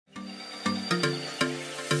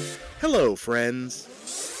Hello, friends.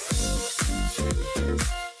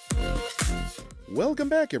 Welcome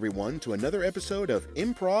back, everyone, to another episode of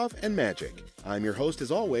Improv and Magic. I'm your host, as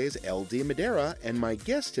always, LD Madera, and my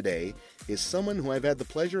guest today is someone who I've had the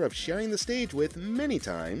pleasure of sharing the stage with many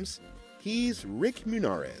times. He's Rick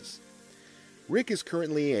Munarriz. Rick is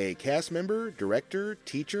currently a cast member, director,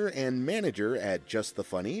 teacher, and manager at Just the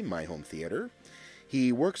Funny, my home theater.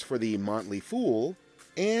 He works for the Motley Fool,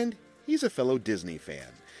 and he's a fellow Disney fan.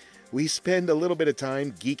 We spend a little bit of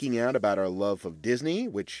time geeking out about our love of Disney,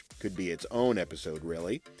 which could be its own episode,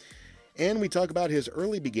 really. And we talk about his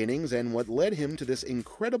early beginnings and what led him to this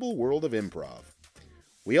incredible world of improv.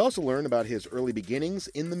 We also learn about his early beginnings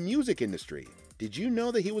in the music industry. Did you know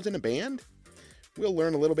that he was in a band? We'll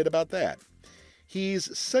learn a little bit about that.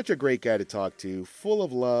 He's such a great guy to talk to, full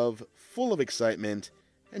of love, full of excitement,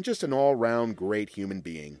 and just an all-round great human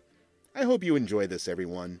being. I hope you enjoy this,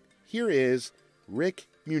 everyone. Here is Rick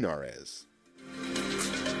Munarriz.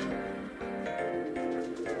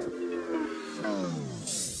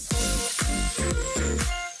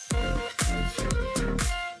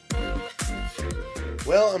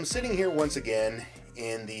 Well, I'm sitting here once again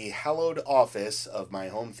in the hallowed office of my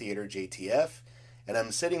home theater, JTF, and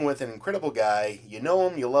I'm sitting with an incredible guy. You know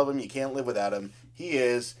him, you love him, you can't live without him. He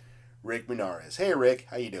is Rick Munarriz. Hey, Rick,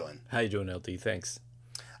 how you doing? How you doing, LD? Thanks.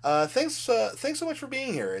 Thanks so much for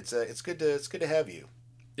being here. It's good to have you.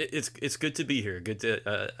 It's good to be here. Good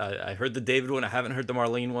to. I heard the David one. I haven't heard the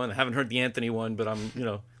Marlene one. I haven't heard the Anthony one, but I'm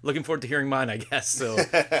looking forward to hearing mine, I guess. So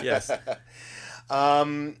yes.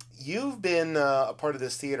 You've been a part of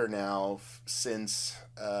this theater now since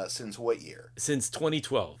what year? Since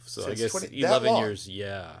 2012. So Since I guess 11 years.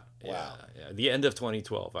 Yeah. Wow. Yeah. The end of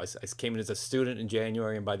 2012. I came in as a student in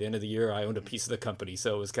January, and by the end of the year, I owned a piece of the company.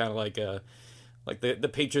 So it was kind of like the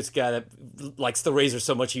Patriots guy that likes the Razors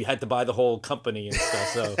so much he had to buy the whole company and stuff.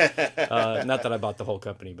 So not that I bought the whole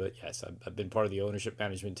company, but yes, I've been part of the ownership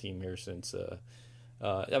management team here since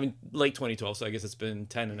late 2012. So I guess it's been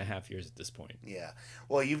 10 and a half years at this point. Yeah.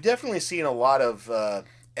 Well, you've definitely seen a lot of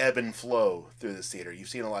ebb and flow through this theater. You've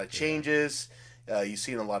seen a lot of changes. You've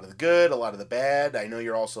seen a lot of the good, a lot of the bad. I know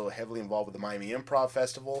you're also heavily involved with the Miami Improv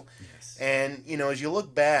Festival. Yes. And, as you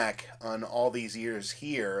look back on all these years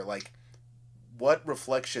here, like, what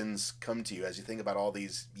reflections come to you as you think about all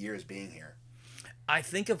these years being here? I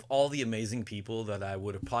think of all the amazing people that I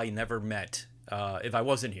would have probably never met if I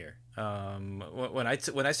wasn't here. When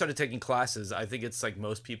I started taking classes, I think it's like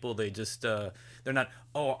most people, they just they're not.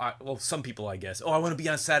 Some people, I guess. I want to be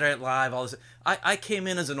on Saturday Night Live. All this. I came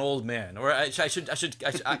in as an old man, or I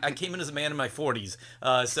came in as a man in my 40s.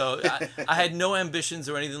 So I had no ambitions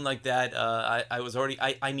or anything like that.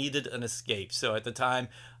 I needed an escape. So at the time,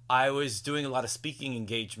 I was doing a lot of speaking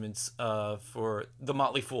engagements for the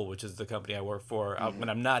Motley Fool, which is the company I work for. When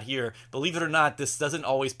I'm not here, believe it or not, this doesn't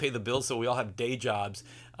always pay the bills, so we all have day jobs.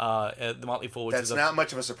 At the Motley Fool, which that's not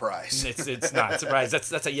much of a surprise. It's not a surprise.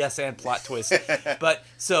 That's a yes and plot twist. But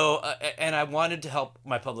so and I wanted to help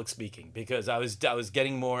my public speaking because I was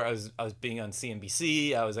getting more. I was being on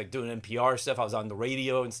CNBC. I was like doing NPR stuff. I was on the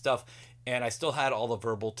radio and stuff, and I still had all the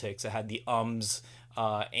verbal tics. I had the ums.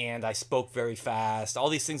 And I spoke very fast, all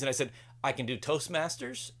these things. And I said, I can do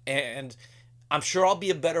Toastmasters, and I'm sure I'll be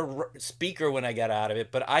a better speaker when I get out of it.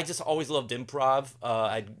 But I just always loved improv.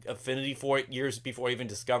 I had affinity for it years before I even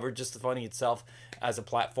discovered Just the Funny itself as a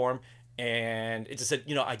platform. And it just said,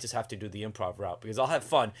 I just have to do the improv route because I'll have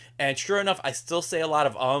fun. And sure enough, I still say a lot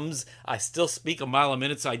of ums. I still speak a mile a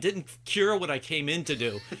minute. So I didn't cure what I came in to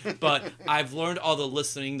do. But I've learned all the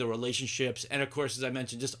listening, the relationships, and of course, as I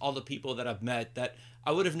mentioned, just all the people that I've met that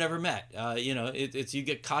I would have never met. It's you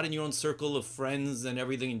get caught in your own circle of friends and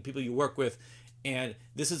everything and people you work with. And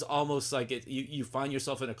this is almost like you find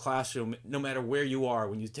yourself in a classroom, no matter where you are.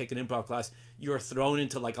 When you take an improv class, you're thrown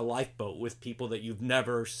into like a lifeboat with people that you've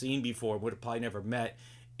never seen before, would have probably never met.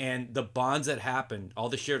 And the bonds that happen, all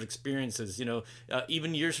the shared experiences,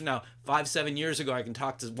 even years from now, 5-7 years ago, I can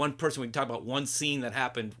talk to one person. We can talk about one scene that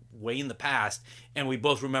happened way in the past, and we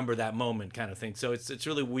both remember that moment, kind of thing. So it's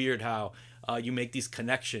really weird how you make these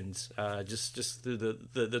connections just through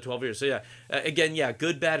the 12 years. So yeah, again,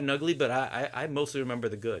 good, bad, and ugly, but I mostly remember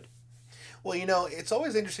the good. Well, it's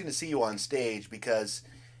always interesting to see you on stage because,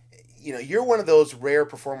 you're one of those rare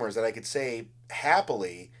performers that I could say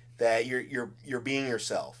happily that you're being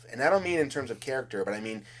yourself. And I don't mean in terms of character, but I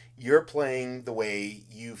mean you're playing the way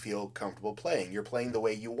you feel comfortable playing. You're playing the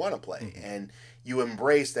way you want to play. Mm-hmm. And you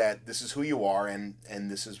embrace that this is who you are and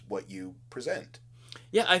this is what you present.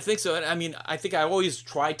 Yeah, I think so. I mean, I think I always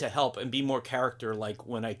try to help and be more character-like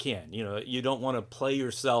when I can. You don't want to play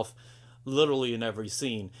yourself literally in every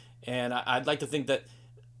scene. And I'd like to think that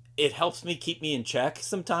It helps me keep me in check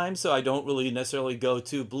sometimes, so I don't really necessarily go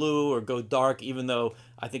too blue or go dark, even though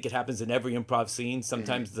I think it happens in every improv scene.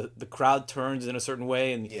 Sometimes the crowd turns in a certain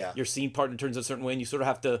way, and Yeah. your scene partner turns a certain way, and you sort of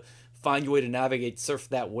have to find your way to navigate, surf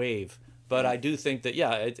that wave. But I do think that,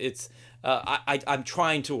 yeah, it's I'm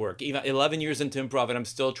trying to work. Even 11 years into improv, and I'm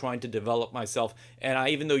still trying to develop myself. And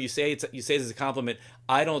even though you say it as a compliment,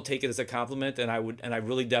 I don't take it as a compliment. And I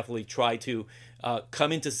really definitely try to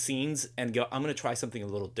come into scenes and go, I'm going to try something a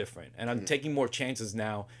little different. And I'm taking more chances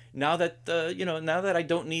now. Now that now that I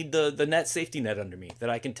don't need the net safety net under me, that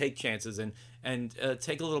I can take chances and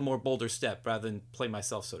take a little more bolder step rather than play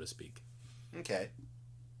myself, so to speak. Okay.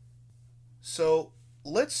 So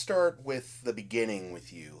let's start with the beginning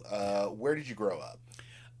with you. Where did you grow up?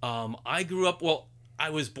 I grew up, well, I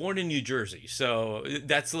was born in New Jersey, so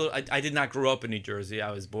that's a little, I did not grow up in New Jersey. I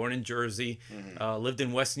was born in Jersey, lived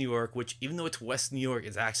in West New York, which even though it's West New York,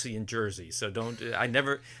 it's actually in Jersey. So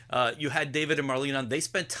you had David and Marlene on. They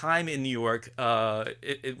spent time in New York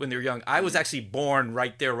when they were young. I was actually born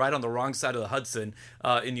right there, right on the wrong side of the Hudson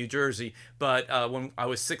in New Jersey. But when I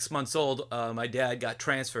was 6 months old, my dad got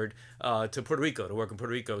transferred to Puerto Rico to work in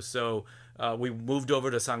Puerto Rico. So we moved over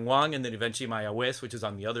to San Juan and then eventually Mayagüez, which is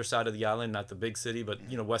on the other side of the island, not the big city, but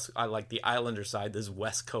west. I like the islander side. This is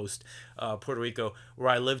West Coast, Puerto Rico, where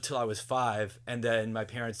I lived till I was 5, and then my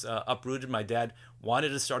parents uprooted. My dad wanted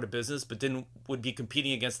to start a business, but would be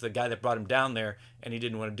competing against the guy that brought him down there, and he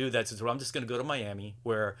didn't want to do that. So he said, well, I'm just going to go to Miami,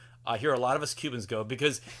 where I hear a lot of us Cubans go,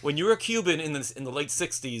 because when you were a Cuban in the late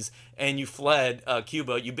 60s and you fled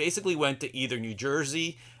Cuba, you basically went to either New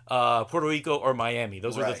Jersey, Puerto Rico, or Miami.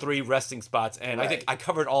 Those were the 3 resting spots, and I think I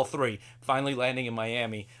covered all 3, finally landing in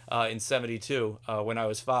Miami in 72 when I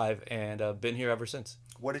was 5, and been here ever since.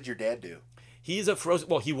 What did your dad do? He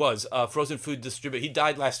was a frozen food distributor. He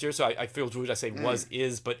died last year, so I feel rude I say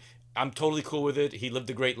is, but I'm totally cool with it. He lived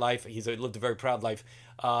a great life. Lived a very proud life.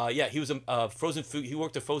 He was a frozen food. He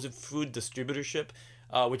worked a frozen food distributorship,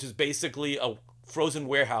 which is basically a frozen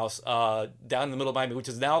warehouse down in the middle of Miami, which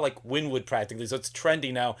is now like Wynwood practically. So it's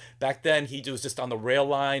trendy now. Back then, he was just on the rail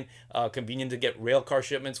line, convenient to get rail car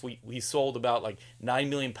shipments. We sold about like 9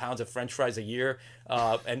 million pounds of French fries a year,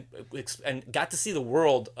 and got to see the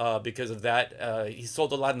world because of that. He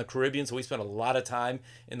sold a lot in the Caribbean, so we spent a lot of time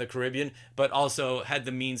in the Caribbean, but also had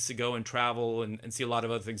the means to go and travel and see a lot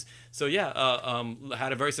of other things. So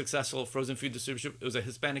had a very successful frozen food distribution. It was a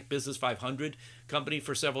Hispanic Business 500 company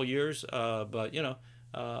for several years, but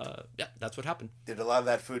that's what happened. Did a lot of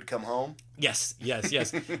that food come home? Yes.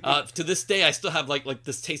 To this day, I still have like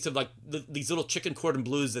this taste of like these little chicken cordon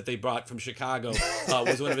bleus that they brought from Chicago.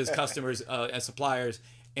 Was one of his customers as suppliers,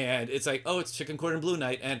 and it's like, oh, it's chicken cordon bleu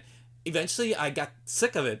night, and eventually I got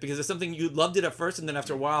sick of it because it's something you loved it at first, and then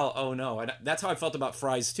after a while, oh no. And that's how I felt about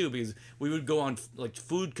fries too, because we would go on like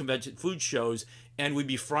food shows, and we'd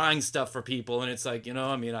be frying stuff for people, and it's like,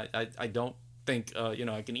 I don't think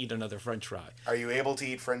I can eat another French fry. Are you able to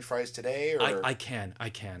eat French fries today? Or? I can.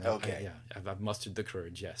 Okay. I've mustered the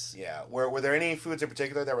courage. Yes. Yeah. Were there any foods in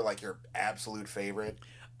particular that were like your absolute favorite?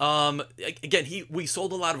 Again, we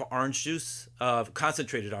sold a lot of orange juice,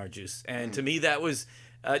 concentrated orange juice, and to me that was.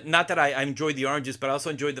 Not that I enjoyed the orange juice, but I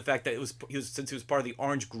also enjoyed the fact that since he was part of the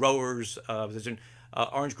Orange Growers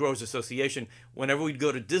Orange Growers Association. Whenever we'd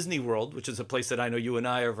go to Disney World, which is a place that I know you and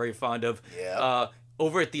I are very fond of,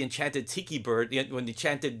 over at the Enchanted Tiki Bird, when the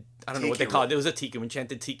Enchanted, I don't know what they call it. It was a tiki,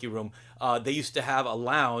 Enchanted Tiki Room. They used to have a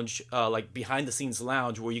lounge, like behind the scenes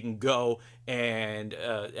lounge, where you can go and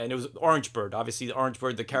it was Orange Bird. Obviously, the Orange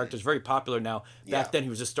Bird, the character is very popular now. Back then, he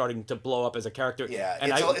was just starting to blow up as a character. Yeah,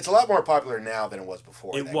 and it's a lot more popular now than it was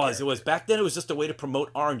before. It was. Back then, it was just a way to promote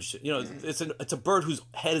orange. It's a bird whose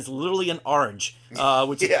head is literally an orange,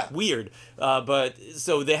 which is weird. But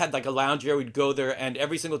so they had like a lounge area. We'd go there, and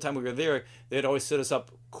every single time we were there, they'd always set us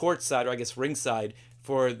up courtside, or I guess ringside,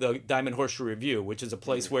 for the Diamond Horseshoe Review, which is a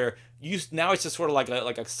place where now it's just sort of like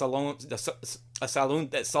a salon,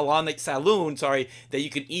 sorry, that you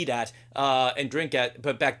can eat at and drink at.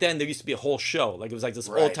 But back then there used to be a whole show, like it was like this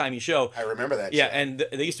old timey show. I remember that. Yeah, show. and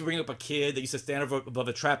they used to bring up a kid. They used to stand above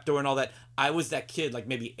a trapdoor and all that. I was that kid like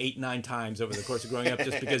maybe 8-9 times over the course of growing up,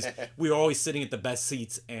 just because we were always sitting at the best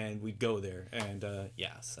seats and we'd go there. And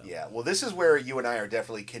yeah, well, this is where you and I are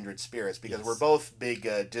definitely kindred spirits, because we're both big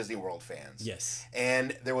Disney World fans. Yes.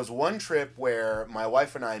 And there was one trip where my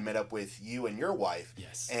wife and I met up with you and your wife.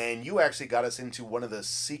 Yes. And you actually got us into one of the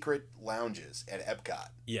secret lounges at Epcot.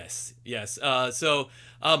 Yes. So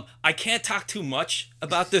I can't talk too much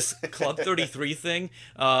about this Club 33 thing,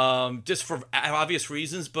 just for obvious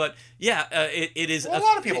reasons. But it is. Well, a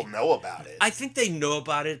lot of people know about it. I think they know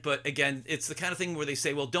about it, but again, it's the kind of thing where they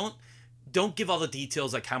say, well, don't don't give all the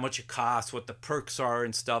details, like how much it costs, what the perks are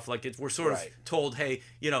and stuff. Like we're sort of told, hey,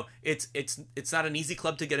 it's not an easy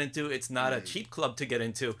club to get into. It's not a cheap club to get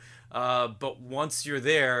into. But once you're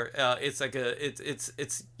there, it's like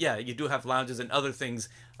you do have lounges and other things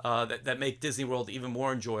that make Disney World even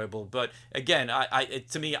more enjoyable. But again,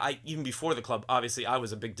 to me, even before the club, obviously I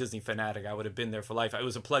was a big Disney fanatic. I would have been there for life. It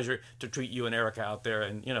was a pleasure to treat you and Erica out there,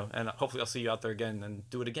 and hopefully I'll see you out there again and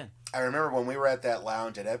do it again. I remember when we were at that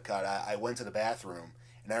lounge at Epcot, I went to the bathroom,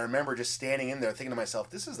 and I remember just standing in there thinking to myself,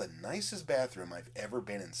 this is the nicest bathroom I've ever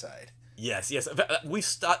been inside. Yes. We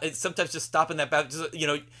sometimes just stop in that bathroom,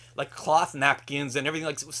 like cloth napkins and everything,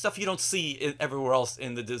 like stuff you don't see everywhere else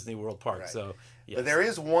in the Disney World park. Right. So, yes. But there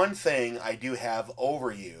is one thing I do have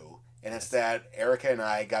over you, and it's that Erica and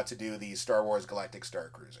I got to do the Star Wars Galactic Star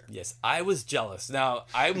Cruiser. Yes, I was jealous. Now,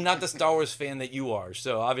 I'm not the Star Wars fan that you are,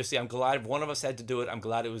 so obviously I'm glad if one of us had to do it. I'm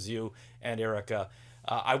glad it was you and Erica.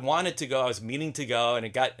 I wanted to go. I was meaning to go, and it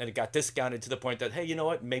got discounted to the point that, hey, you know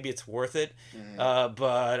what? Maybe it's worth it.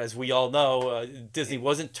 But as we all know, Disney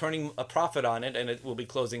wasn't turning a profit on it, and it will be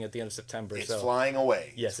closing at the end of September. It's flying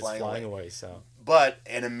away. Yes, it's flying away. So, but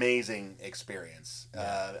an amazing experience.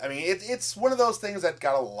 I mean, it's one of those things that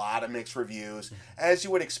got a lot of mixed reviews, as you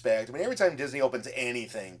would expect. I mean, every time Disney opens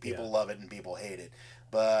anything, people love it and people hate it.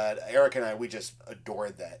 But Eric and I, we just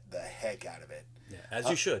adored the heck out of it. Yeah, as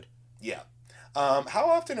you should. Yeah. How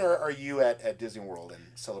often are you at Disney World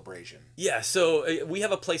in Celebration? Yeah, so we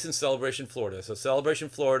have a place in Celebration, Florida. So Celebration,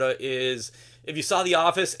 Florida is, if you saw The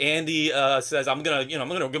Office, Andy says, I'm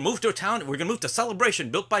gonna move to a town. We're gonna move to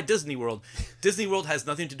Celebration, built by Disney World. Disney World has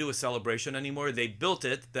nothing to do with Celebration anymore. They built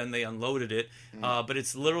it, then they unloaded it. But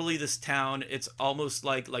it's literally this town. It's almost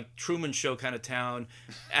like Truman Show kind of town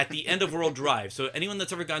at the end of World Drive. So anyone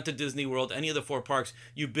that's ever gone to Disney World, any of the 4 parks,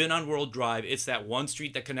 you've been on World Drive. It's that one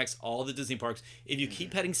street that connects all the Disney parks. If you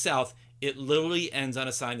keep heading south, it literally ends on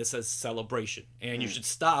a sign that says Celebration. And you should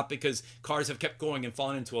stop because cars have kept going and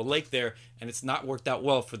fallen into a lake there, and it's not worked out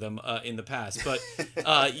well for them in the past. But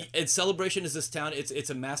and Celebration is this town.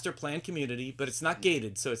 It's a master plan community, but it's not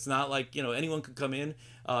gated. So it's not like, anyone could come in,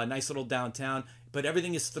 nice little downtown. But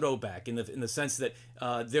everything is throwback in the sense that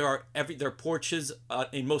there are porches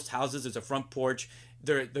in most houses. There's a front porch.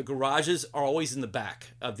 The garages are always in the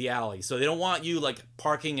back of the alley, so they don't want you like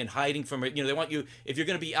parking and hiding from it. They want you, if you're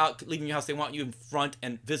going to be out leaving your house, they want you in front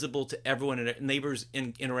and visible to everyone, and neighbors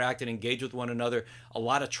interact and engage with one another. A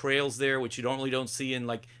lot of trails there, which you don't see in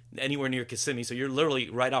like anywhere near Kissimmee. So you're literally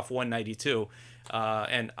right off 192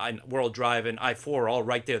 and World Drive and I-4 are all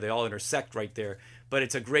right there. They all intersect right there. But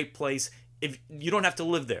it's a great place. If you don't have to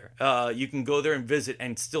live there, you can go there and visit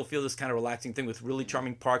and still feel this kind of relaxing thing with really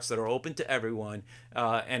charming parks that are open to everyone,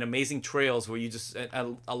 and amazing trails where you just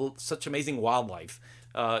such amazing wildlife.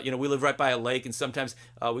 We live right by a lake, and sometimes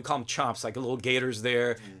we call them chomps, like little gators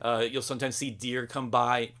there. You'll sometimes see deer come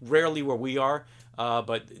by. Rarely where we are,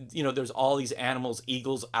 but there's all these animals: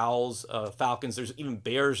 eagles, owls, falcons. There's even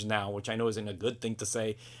bears now, which I know isn't a good thing to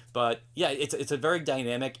say, but yeah, it's a very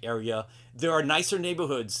dynamic area. There are nicer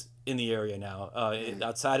neighborhoods in the area now,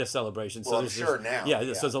 outside of Celebration. So well, I'm sure now.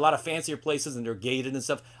 Yeah, so there's a lot of fancier places and they're gated and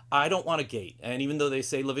stuff. I don't want a gate. And even though they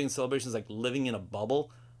say living in Celebration is like living in a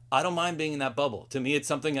bubble, I don't mind being in that bubble. To me, it's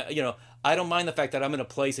something, I don't mind the fact that I'm in a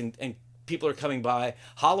place and people are coming by.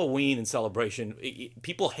 Halloween in Celebration,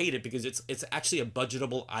 people hate it because it's actually a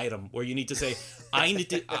budgetable item where you need to say,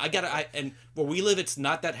 and where we live, it's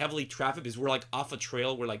not that heavily trafficked because we're like off a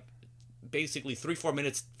trail. We're like basically 3-4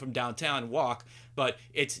 minutes from downtown walk, but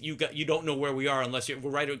you don't know where we are unless we're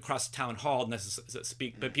right across town hall, so to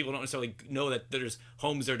speak. But people don't necessarily know that there's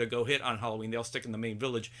homes there to go hit on Halloween. They'll stick in the main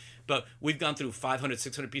village. But we've gone through 500,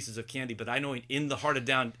 600 pieces of candy. But I know in the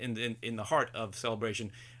heart of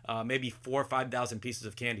Celebration, maybe 4,000 or 5,000 pieces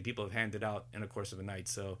of candy people have handed out in the course of a night.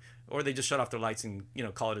 So, or they just shut off their lights and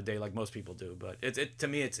call it a day like most people do. But to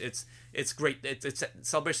me it's great. It's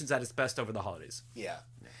Celebration's at its best over the holidays. Yeah.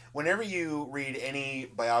 Whenever you read any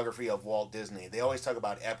biography of Walt Disney, they always talk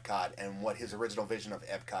about Epcot and what his original vision of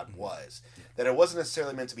Epcot was. Yeah. That it wasn't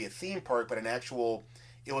necessarily meant to be a theme park, but an actual.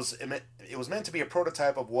 It was meant to be a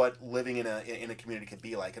prototype of what living in a community could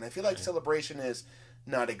be like. And I feel like Celebration is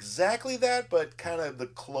not exactly that, but kind of the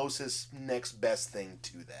closest next best thing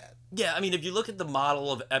to that. Yeah, I mean, if you look at the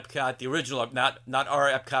model of Epcot, the original, not our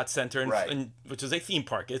Epcot Center, which is a theme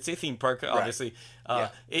park. It's a theme park, obviously. Right.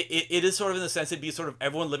 It is sort of in the sense it'd be sort of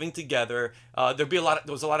everyone living together. There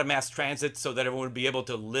was a lot of mass transit so that everyone would be able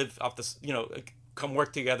to live off this, come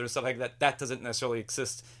work together and stuff like that. That doesn't necessarily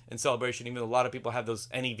exist in Celebration, even though a lot of people have those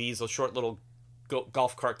NEVs, those short little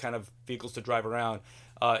golf cart kind of vehicles to drive around.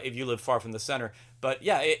 if you live far from the center. But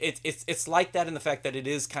yeah, it's like that in the fact that it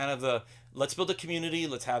is kind of the, let's build a community,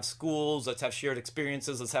 let's have schools, let's have shared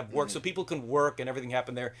experiences, let's have work, so people can work and everything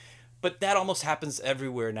happen there. But that almost happens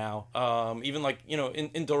everywhere now. Even like,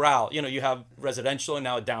 in Doral, you have residential and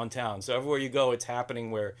now downtown. So everywhere you go, it's happening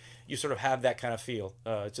where you sort of have that kind of feel.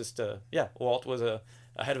 Walt was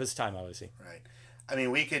ahead of his time, obviously. Right. I mean,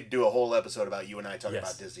 we could do a whole episode about you and I talking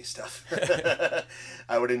about Disney stuff.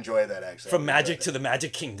 I would enjoy that, actually. From Magic to the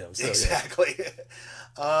Magic Kingdom. So, exactly.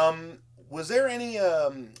 Was there any...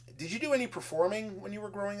 did you do any performing when you were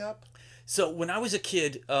growing up? So when I was a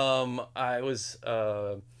kid, I was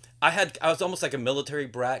almost like a military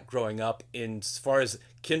brat growing up. In as far as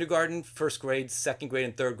kindergarten, first grade, second grade,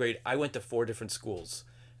 and third grade, I went to 4 different schools.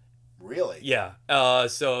 Really? Yeah.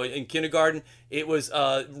 So in kindergarten, it was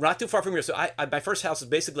not too far from here. So my first house was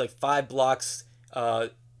basically like 5 blocks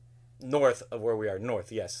north of where we are.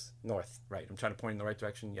 North, yes, north. Right. I'm trying to point in the right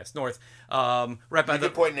direction. Yes, north. Right by you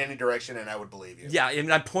could point in any direction, and I would believe you. Yeah,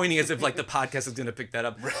 and I'm pointing as if like the podcast is going to pick that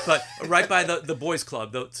up. But right by the boys'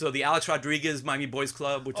 club. So the Alex Rodriguez Miami Boys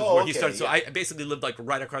Club, which is where he started. So I basically lived like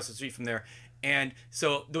right across the street from there. And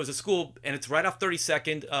so there was a school, and it's right off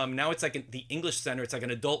 32nd. Now it's like the English Center. It's like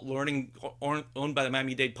an adult learning owned by the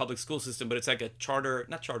Miami-Dade public school system, but it's like a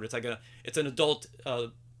not charter. It's an adult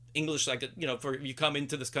English, like for you come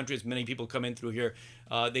into this country, as many people come in through here,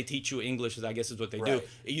 they teach you English, I guess is what they do.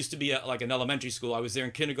 It used to be like an elementary school. I was there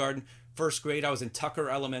in kindergarten. First grade, I was in Tucker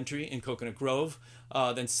Elementary in Coconut Grove.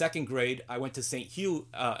 Then second grade, I went to St. Hugh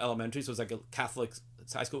Elementary, so it was like a Catholic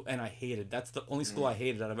high school, and I hated. That's the only school I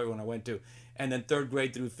hated out of everyone I went to. And then third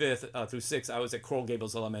grade through fifth through sixth, I was at Coral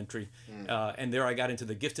Gables Elementary, and there I got into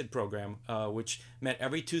the gifted program, which meant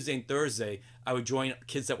every Tuesday and Thursday I would join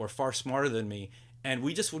kids that were far smarter than me, and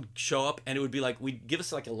we just would show up, and it would be like we'd give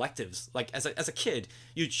us like electives. Like as a kid,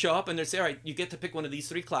 you'd show up and they'd say, all right, you get to pick one of these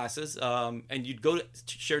 3 classes, and you'd go to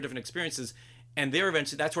share different experiences, and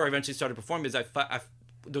that's where I eventually started performing. Is there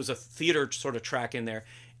was a theater sort of track in there.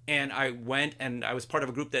 And I went, and I was part of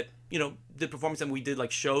a group that, did performance, and we did like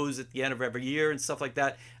shows at the end of every year and stuff like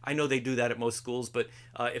that. I know they do that at most schools, but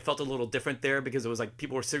it felt a little different there because it was like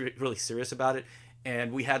people were really serious about it.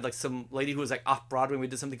 And we had like some lady who was like off Broadway, and we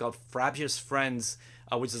did something called Frabjous Friends,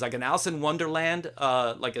 which is like an Alice in Wonderland,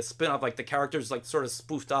 like a spin-off, like the characters like sort of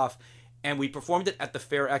spoofed off. And we performed it at the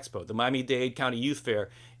Fair Expo, the Miami-Dade County Youth Fair.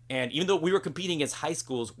 And even though we were competing against high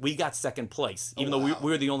schools, we got second place, even though we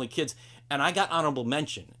were the only kids. And I got honorable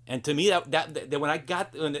mention. And to me, that when I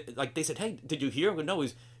got, like they said, hey, did you hear? I go, no, it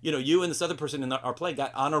was, you and this other person in our play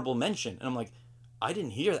got honorable mention. And I'm like, I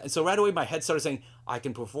didn't hear that. And so right away, my head started saying, I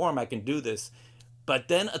can perform, I can do this. But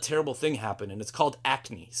then a terrible thing happened, and it's called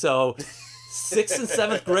acne. So 6th and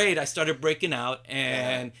 7th grade, I started breaking out,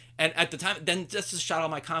 and at the time, then just shot all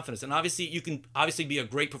my confidence. And obviously, you can be a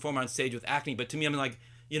great performer on stage with acne, but to me, I'm like,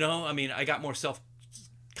 I got more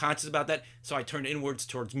self-conscious about that, so I turned inwards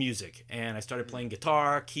towards music, and I started playing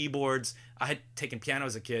guitar, keyboards. I had taken piano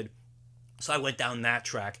as a kid, so I went down that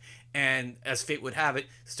track, and as fate would have it,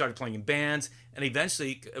 started playing in bands, and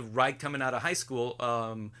eventually, right coming out of high school,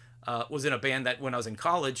 was in a band that when I was in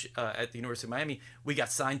college at the University of Miami, we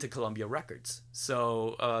got signed to Columbia Records.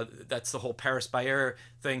 So that's the whole Paris by Air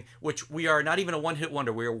thing, which we are not even a one-hit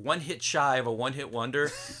wonder. We are one hit shy of a one-hit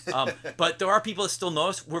wonder. But there are people that still know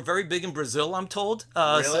us. We're very big in Brazil, I'm told.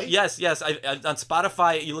 Really? So yes. On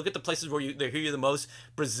Spotify, you look at the places where they hear you the most.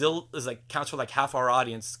 Brazil is counts for like half our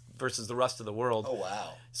audience versus the rest of the world. Oh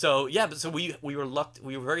wow! So yeah, but so we were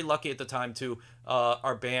very lucky at the time to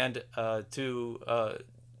our band to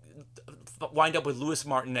wind up with Louis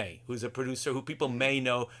Martinet, who's a producer who people may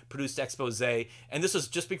know produced Expose, and this was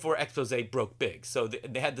just before Expose broke big. So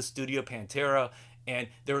they had the studio Pantera, and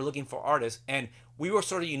they were looking for artists, and we were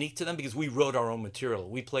sort of unique to them because we wrote our own material,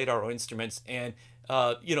 we played our own instruments, and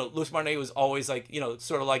Louis Martinet was always like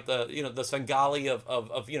sort of like the the Svengali of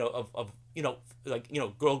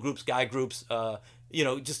girl groups, guy groups,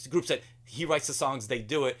 just groups that he writes the songs, they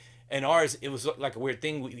do it. And ours, it was like a weird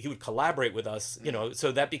thing. He would collaborate with us,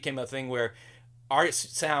 so that became a thing where our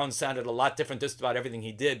sound sounded a lot different just about everything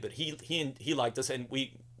he did. But he liked us, and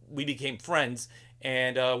we became friends,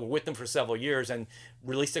 and were with them for several years, and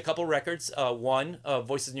released a couple records. One,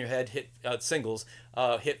 Voices in Your Head, hit singles,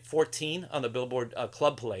 hit 14 on the Billboard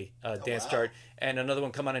Club Play dance chart, and another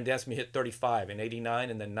one, Come On and Dance With Me, hit 35 in '89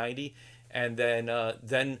 and then '90. And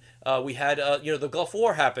then we had the Gulf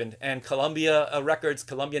War happened, and Columbia Records,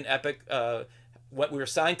 Columbian Epic, what we were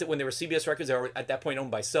signed to when they were CBS Records, they were at that point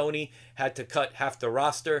owned by Sony, had to cut half the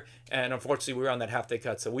roster, and unfortunately we were on that half they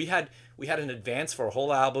cut. So we had an advance for a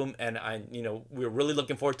whole album, and we were really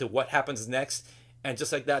looking forward to what happens next. And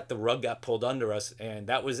just like that, the rug got pulled under us, and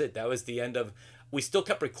that was it. That was the end of. We still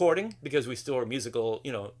kept recording because we still were musical,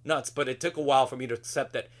 nuts. But it took a while for me to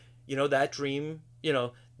accept that, that dream,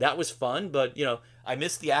 that was fun. But I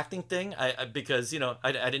missed the acting thing. Because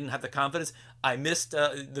I didn't have the confidence. I missed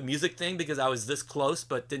the music thing because I was this close,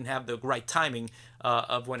 but didn't have the right timing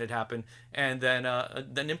of when it happened. And then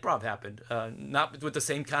improv happened. Not with the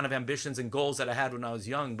same kind of ambitions and goals that I had when I was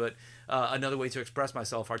young, but another way to express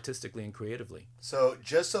myself artistically and creatively. So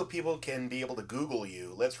just so people can be able to Google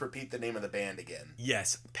you, let's repeat the name of the band again.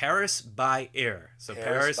 Yes, Paris by Air. So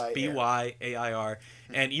Paris Byair.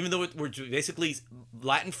 And even though we're basically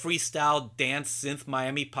Latin freestyle, dance, synth,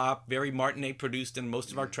 Miami pop, very Martinet produced in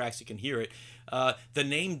most of our tracks, you can hear it. The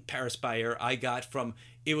name Paris by Air I got from,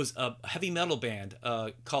 it was a heavy metal band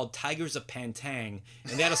called Tigers of Pantang,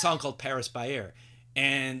 and they had a song called Paris by Air.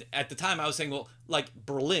 And at the time I was saying, well, like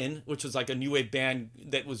Berlin, which was like a new wave band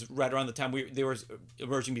that was right around the time they were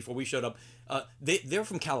emerging before we showed up, they're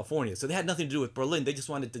from California, so they had nothing to do with Berlin. They just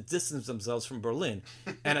wanted to distance themselves from Berlin.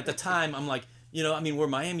 And at the time I'm like, we're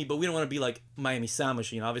Miami, but we don't want to be like Miami Sound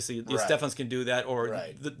Machine. Obviously, the Stephans can do that, or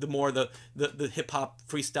the more the hip hop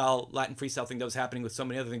freestyle, Latin freestyle thing that was happening with so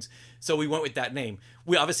many other things. So we went with that name.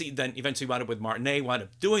 We obviously then eventually wound up with Martinet, wound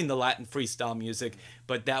up doing the Latin freestyle music,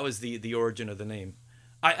 but that was the origin of the name.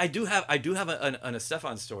 I do have an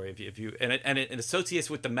Estefan story if you and it associates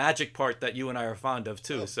with the magic part that you and I are fond of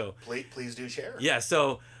too. So please do share. Yeah.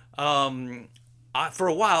 So. For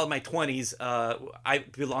a while in my 20s, I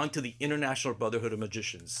belonged to the International Brotherhood of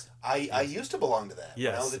Magicians. I used to belong to that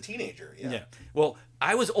when I was a teenager. Yeah. Well,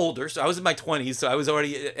 I was older, so I was in my 20s, so I was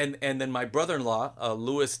already... And then my brother-in-law,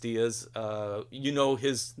 Luis Diaz,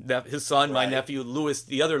 his son, my nephew, Luis,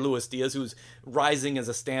 the other Luis Diaz, who's rising as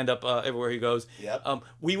a stand-up everywhere he goes. Yep.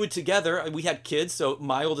 We would together, we had kids, so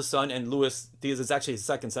my oldest son and Luis Diaz is actually his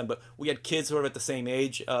second son, but we had kids who were at the same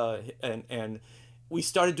age, and we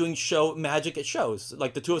started doing magic at shows,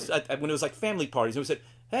 like the two of us, when it was like family parties. And we said,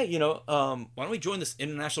 hey, why don't we join this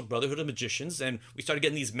International Brotherhood of Magicians? And we started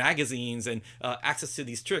getting these magazines and access to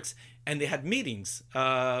these tricks. And they had meetings,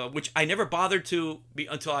 which I never bothered to be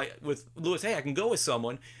until with Louis, hey, I can go with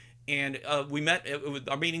someone. And we met with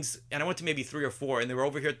our meetings, and I went to maybe 3 or 4, and they were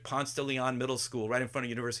over here at Ponce de Leon Middle School, right in front of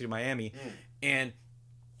University of Miami. And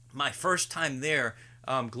my first time there,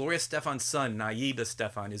 Gloria Stefan's son, Naib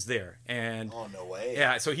Estefan, is there. And oh, no way.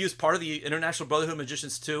 Yeah, so he was part of the International Brotherhood of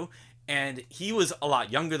Magicians too, and he was a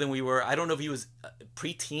lot younger than we were. I don't know if he was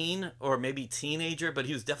preteen or maybe teenager, but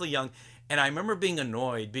he was definitely young. And I remember being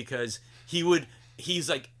annoyed because he would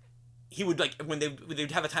when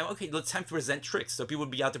they'd have a time, okay, it's time to present tricks. So people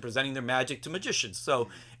would be out there presenting their magic to magicians. So,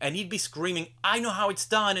 and he'd be screaming, I know how it's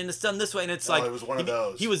done, and it's done this way. And it's like, it was one of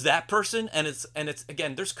those. He was that person, and it's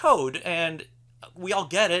again, there's code, and we all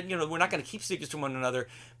get it. We're not going to keep secrets from one another.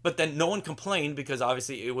 But then no one complained because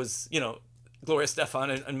obviously it was, Gloria Stefan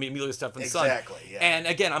and Emilio Stefan's son. Exactly, yeah. And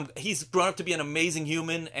again, he's grown up to be an amazing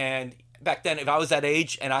human. And back then, if I was that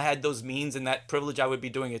age and I had those means and that privilege, I would be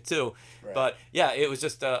doing it too. Right. But yeah, it was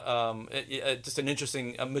just just an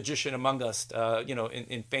interesting magician among us,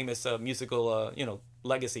 in famous musical,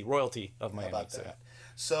 legacy, royalty of Miami. How about that?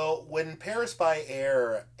 So when Paris by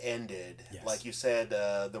Air ended, like you said,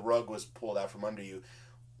 the rug was pulled out from under you.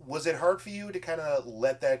 Was it hard for you to kind of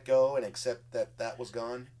let that go and accept that was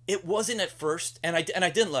gone? It wasn't at first, and I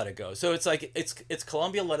didn't let it go. So it's like it's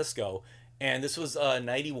Columbia let us go, and this was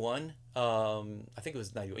 91. I think it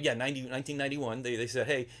was 91. Yeah, 1991. They said,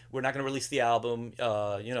 hey, we're not going to release the album.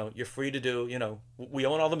 You're free to do. We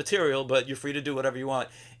own all the material, but you're free to do whatever you want.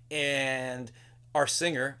 And our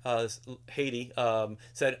singer, Haiti,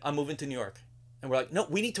 said, I'm moving to New York. And we're like, no,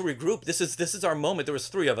 we need to regroup. This is our moment. There was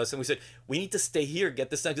 3 of us. And we said, we need to stay here, get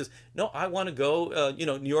this done. Because, no, I want to go,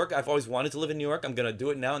 New York. I've always wanted to live in New York. I'm going to do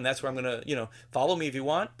it now. And that's where I'm going to, follow me if you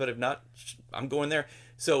want. But if not, I'm going there.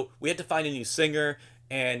 So we had to find a new singer.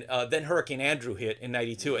 And then Hurricane Andrew hit in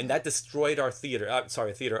 92. And that destroyed our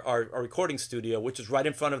our recording studio, which was right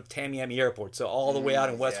in front of Tamiami Airport. So all the way out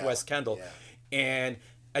in West Kendall. Yeah. And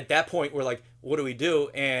at that point, we're like, what do we do?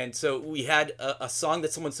 And so we had a song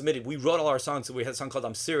that someone submitted. We wrote all our songs. So we had a song called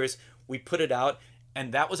I'm Serious. We put it out.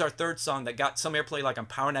 And that was our 3rd song that got some airplay, like on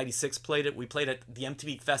Power 96 played it. We played at the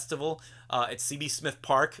MTV Festival at CB Smith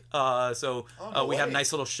Park. We had a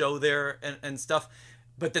nice little show there and stuff.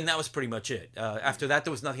 But then that was pretty much it. After that,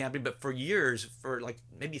 there was nothing happening. But for years, for like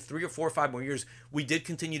maybe 3 or 4 or 5 more years, we did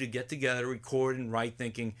continue to get together, record and write,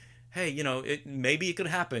 thinking, hey, maybe it could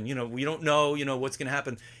happen. We don't know, what's going to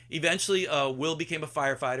happen. Eventually, Will became a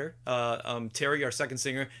firefighter. Terry, our second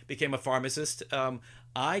singer, became a pharmacist.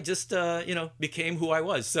 I just, became who I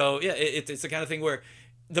was. So, yeah, it's the kind of thing where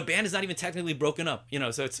the band is not even technically broken up,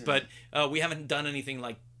 so it's, but we haven't done anything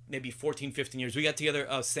like maybe 14, 15 years. We got together,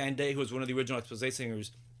 Sanday, who was one of the original Expose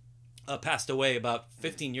singers, passed away about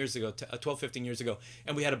 15 years ago, 12, 15 years ago,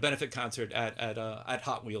 and we had a benefit concert at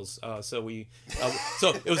Hot Wheels. So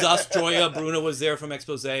it was us, Joya, Bruno was there from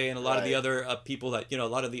Expose, and a lot of the other people that, a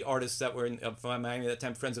lot of the artists that were from Miami at that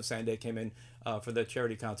time, Friends of Sanday, came in for the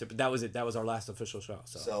charity concert. But that was it. That was our last official show.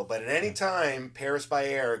 But at any time, Paris by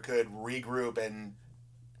Air could regroup and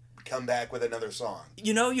come back with another song.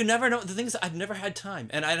 You never know. The thing is, I've never had time,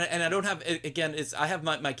 and I don't have. Again, I have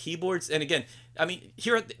my keyboards, and again, I mean,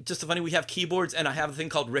 here at Just So Funny, we have keyboards, and I have a thing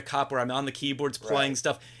called Rick Hop where I'm on the keyboards playing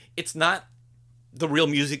stuff. It's not the real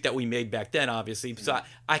music that we made back then, obviously. So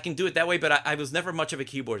I can do it that way, but I was never much of a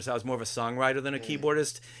keyboardist. I was more of a songwriter than a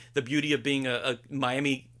keyboardist. The beauty of being a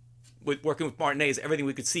Miami, working with Martinez, everything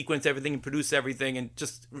we could sequence everything and produce everything and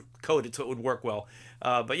just code it so it would work well.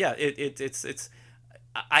 But yeah, it's.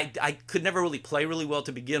 I could never really play really well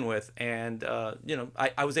to begin with, and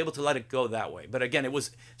I was able to let it go that way. But again, it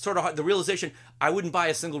was sort of hard. The realization I wouldn't buy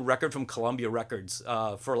a single record from Columbia Records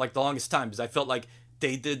for like the longest time because I felt like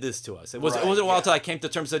they did this to us. It wasn't a while till I came to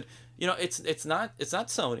terms that it's not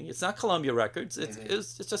Sony, it's not Columbia Records.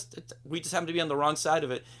 We just happened to be on the wrong side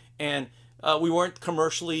of it, and we weren't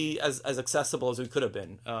commercially as accessible as we could have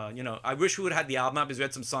been. I wish we would have had the album out because we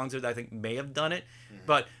had some songs there that I think may have done it.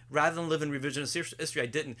 But rather than live in revisionist history, I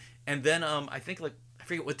didn't. And then I think I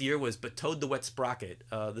forget what the year was, but Toad the Wet Sprocket,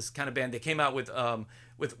 this kind of band, they came out with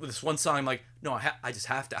this one song. I'm like, no, I just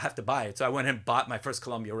have to buy it. So I went and bought my first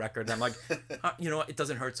Columbia record. And I'm like, you know what? It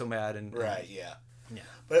doesn't hurt so bad. Yeah.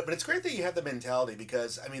 But it's great that you have the mentality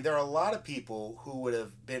because, I mean, there are a lot of people who would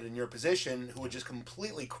have been in your position who would just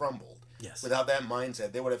completely crumbled. Yes. Without that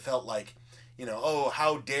mindset. They would have felt like, oh,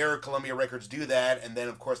 how dare Columbia Records do that? And then,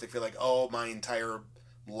 of course, they feel like, oh, my entire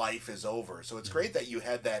life is over. So it's great that you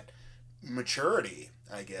had that maturity,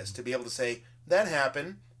 I guess, to be able to say, that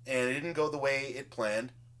happened, and it didn't go the way it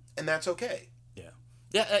planned, and that's okay.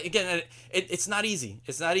 Yeah, again, it's not easy.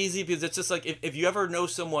 It's not easy because it's just like if you ever know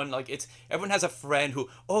someone, like everyone has a friend who,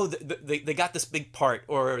 they got this big part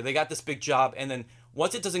or they got this big job, and then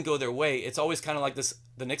once it doesn't go their way, it's always kind of like this.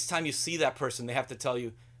 The next time you see that person, they have to tell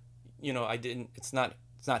you, it's not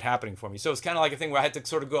happening for me. So it's kind of like a thing where I had to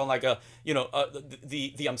sort of go on like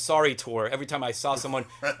the I'm sorry tour every time I saw someone.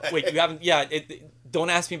 Wait, you haven't? Yeah, don't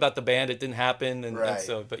ask me about the band. It didn't happen, and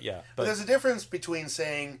so, but yeah. But there's a difference between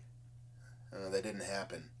saying, "Oh, that didn't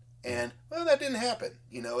happen," and "Well, that didn't happen."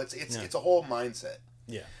 It's a whole mindset.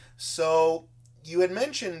 Yeah. So you had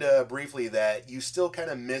mentioned briefly that you still kind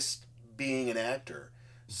of missed being an actor.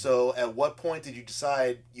 So at what point did you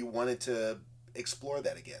decide you wanted to explore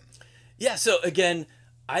that again? Yeah. So again,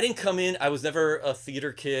 I didn't come in. I was never a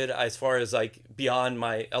theater kid as far as like beyond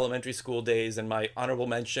my elementary school days and my honorable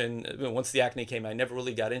mention. Once the acne came, I never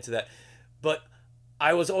really got into that. But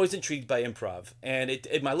I was always intrigued by improv, and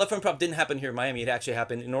my love for improv didn't happen here in Miami. It actually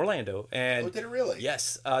happened in Orlando. And did it really?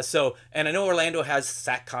 Yes. And I know Orlando has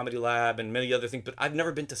SAC Comedy Lab and many other things, but I've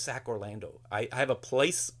never been to SAC Orlando. I have a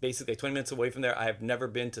place basically 20 minutes away from there. I have never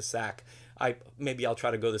been to SAC. Maybe I'll try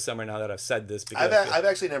to go this summer now that I've said this. Because I've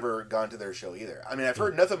actually never gone to their show either. I mean, I've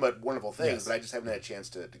heard nothing but wonderful things, but I just haven't had a chance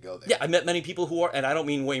to go there. Yeah, I met many people who are, and I don't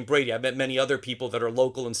mean Wayne Brady. I met many other people that are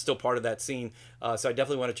local and still part of that scene. So I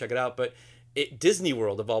definitely want to check it out. But Disney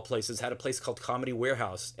World, of all places, had a place called Comedy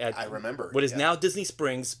Warehouse I remember. What is now Disney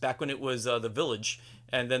Springs, back when it was the Village,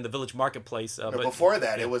 and then the Village Marketplace. But before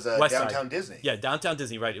that, it was Downtown Disney. Yeah, Downtown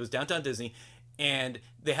Disney, right. It was Downtown Disney. And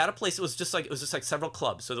they had a place. It was just like several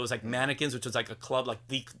clubs. So there was like Mannequins, which was like a club, like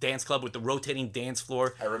the dance club with the rotating dance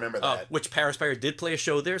floor. I remember that. Which Paris Bayer did play a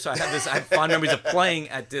show there. So I have fond memories of playing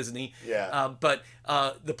at Disney. Yeah. But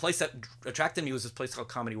the place that attracted me was this place called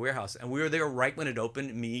Comedy Warehouse, and we were there right when it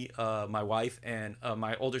opened. Me, my wife, and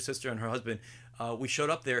my older sister and her husband. We showed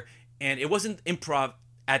up there, and it wasn't improv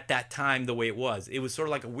at that time the way it was. It was sort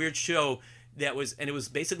of like a weird show. It was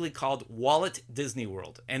basically called Wallet Disney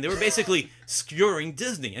World, and they were basically skewering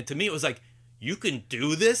Disney. And to me, it was like, you can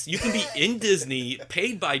do this. You can be in Disney,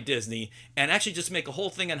 paid by Disney, and actually just make a whole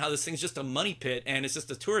thing on how this thing's just a money pit and it's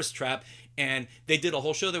just a tourist trap. And they did a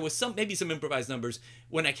whole show. There was maybe some improvised numbers.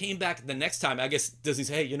 When I came back the next time, I guess Disney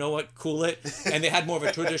said, "Hey, you know what? Cool it." And they had more of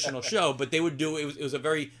a traditional show, but they would do it was a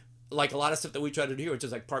very, like a lot of stuff that we try to do here, which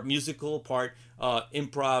is like part musical, part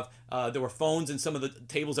improv. There were phones in some of the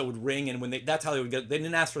tables that would ring, and that's how they would get. They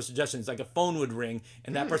didn't ask for suggestions. Like a phone would ring,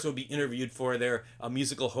 and that person would be interviewed for their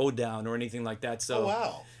musical hoedown or anything like that. So,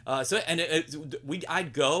 wow.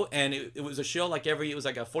 I'd go, and it was a show like it was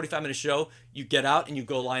like a 45-minute show. You get out and you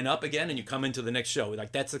go line up again, and you come into the next show.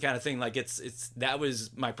 Like that's the kind of thing. Like that was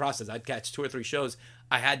my process. I'd catch 2 or 3 shows.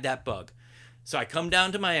 I had that bug. So I come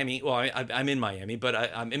down to Miami. Well, I'm in Miami, but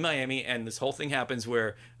I'm in Miami, and this whole thing happens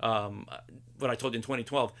where, what I told you in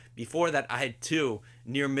 2012. Before that, I had 2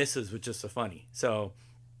 near misses, which is so funny. So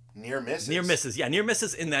Near misses. near misses, yeah, near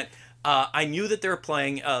misses. In that, I knew that they were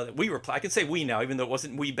playing. I can say we now, even though it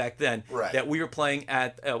wasn't we back then. Right. That we were playing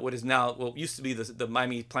at what is now, well, used to be the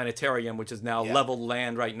Miami Planetarium, which is now leveled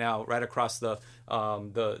land right now, right across the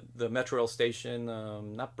Metro Rail station,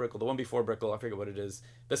 not Brickell, the one before Brickell, I forget what it is.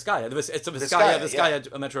 Vizcaya. It's a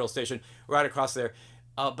Vizcaya Metro Rail station right across there.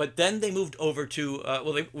 But then they moved over to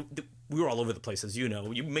we were all over the place, as you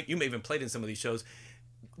know. You may even played in some of these shows.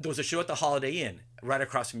 There was a show at the Holiday Inn right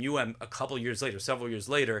across from UM several years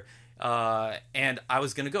later, and I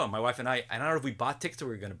was going to go. My wife and I don't know if we bought tickets or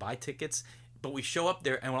we were going to buy tickets, but we show up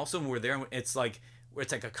there, and also when we're there, it's like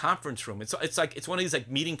a conference room. It's one of these like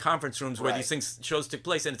meeting conference rooms where these shows took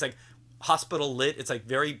place, and it's like hospital lit. It's like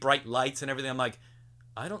very bright lights and everything. I'm like,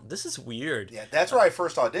 this is weird. Yeah, that's where I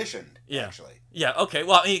first auditioned, actually. Yeah, okay.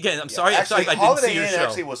 Well, again, I'm sorry. Actually, I didn't see your Holiday Inn show.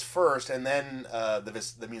 actually was first, and then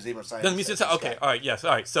the Museum of Science. The Museum of Science, okay, all right, yes,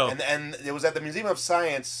 all right. So and it was at the Museum of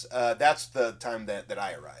Science, that's the time that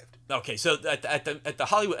I arrived. Okay, so at the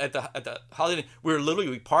Holiday Inn,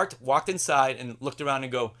 we parked, walked inside, and looked around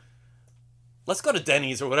and go, let's go to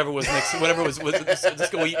Denny's or whatever was next, let's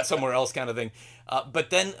go eat somewhere else kind of thing. But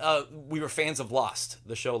then we were fans of Lost,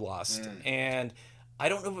 the show Lost. And I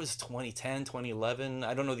don't know if it was 2010, 2011,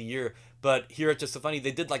 I don't know the year, but here at Just So Funny,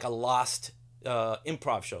 they did like a Lost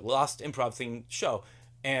improv themed show.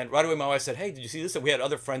 And right away my wife said, hey, did you see this? And we had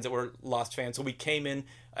other friends that were Lost fans, so we came in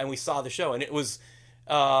and we saw the show. And it was,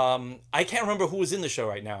 I can't remember who was in the show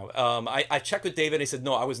right now. I checked with David and he said,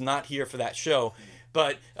 no, I was not here for that show.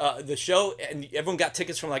 But the show, and everyone got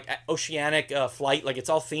tickets from like Oceanic Flight, like it's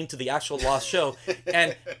all themed to the actual Lost show.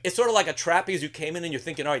 And it's sort of like a trap because you came in and you're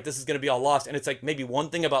thinking, all right, this is going to be all Lost. And it's like maybe one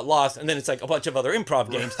thing about Lost, and then it's like a bunch of other improv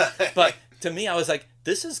games. But to me, I was like,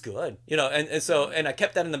 this is good, and I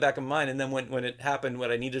kept that in the back of my mind. And then when it happened,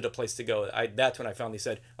 when I needed a place to go, that's when I finally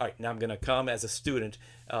said, all right, now I'm going to come as a student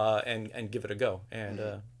and give it a go.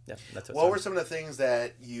 And yeah, that's what were some of the things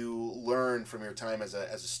that you learned from your time as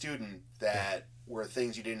a student that were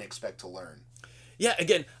things you didn't expect to learn? Yeah,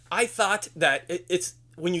 again, I thought that it's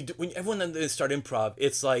when everyone start improv,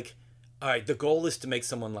 it's like, all right, the goal is to make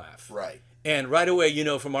someone laugh. Right. And right away,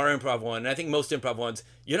 from our improv one, and I think most improv ones,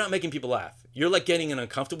 you're not making people laugh. You're like getting in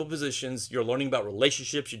uncomfortable positions. You're learning about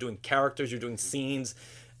relationships. You're doing characters. You're doing scenes.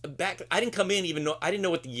 I didn't come in I didn't know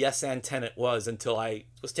what the yes and tenet was until I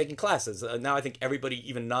was taking classes. Now I think everybody,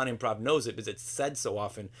 even non-improv, knows it because it's said so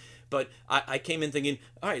often. But I came in thinking,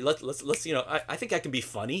 all right, let's I think I can be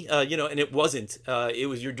funny, and it wasn't. It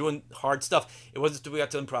was, you're doing hard stuff. It wasn't until we got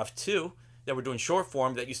to improv 2 that we're doing short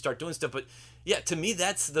form that you start doing stuff. But yeah, to me,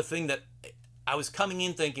 that's the thing that I was coming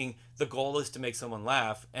in thinking the goal is to make someone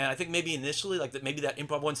laugh. And I think maybe initially, maybe that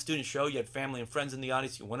improv 1 student show, you had family and friends in the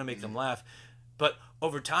audience, you want to make them laugh. But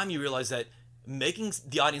over time, you realize that making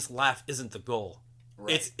the audience laugh isn't the goal.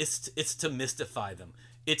 Right. It's to mystify them.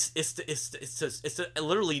 It's to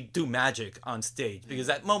literally do magic on stage, because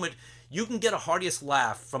that moment you can get a heartiest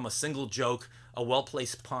laugh from a single joke, a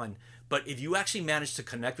well-placed pun. But if you actually manage to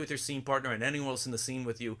connect with your scene partner and anyone else in the scene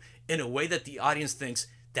with you in a way that the audience thinks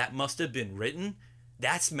that must have been written,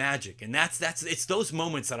 that's magic. And it's those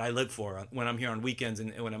moments that I live for when I'm here on weekends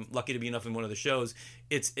and when I'm lucky to be enough in one of the shows.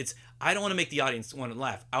 It's I don't want to make the audience want to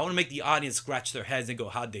laugh. I want to make the audience scratch their heads and go,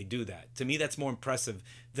 how'd they do that? To me, that's more impressive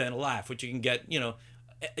than a laugh, which you can get,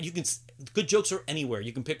 good jokes are anywhere.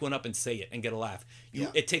 You can pick one up and say it and get a laugh.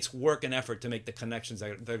 It takes work and effort to make the connections that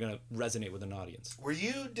are going to resonate with an audience. Were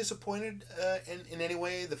you disappointed in any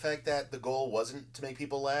way, the fact that the goal wasn't to make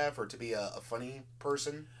people laugh or to be a funny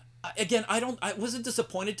person? Again, I wasn't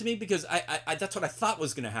disappointed to me because I that's what I thought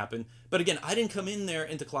was going to happen. But again, I didn't come in there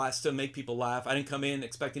into class to make people laugh. I didn't come in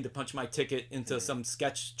expecting to punch my ticket into some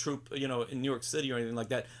sketch troupe, in New York City or anything like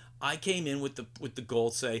that. I came in with the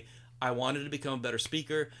goal to say, I wanted to become a better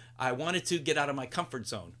speaker. I wanted to get out of my comfort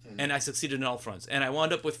zone, and I succeeded in all fronts. And I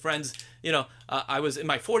wound up with friends. I was in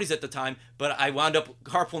my 40s at the time, but I wound up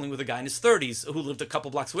carpooling with a guy in his 30s who lived a couple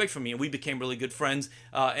blocks away from me, and we became really good friends.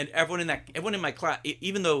 And everyone in my class,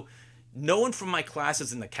 even though no one from my class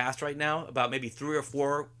is in the cast right now, about maybe 3 or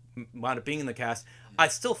 4 wound up being in the cast, I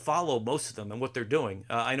still follow most of them and what they're doing.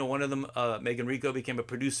 I know one of them, Megan Rico, became a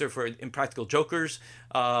producer for Impractical Jokers,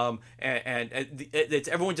 and it's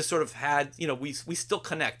everyone just sort of had, we still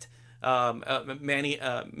connect.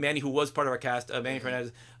 Manny, who was part of our cast, Manny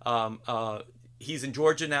Fernandez, he's in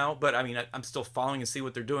Georgia now, but I mean, I'm still following and see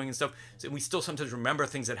what they're doing and stuff. So we still sometimes remember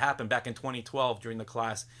things that happened back in 2012 during the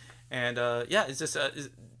class. And yeah, it's just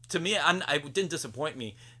to me, I didn't disappoint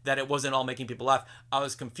me that it wasn't all making people laugh. I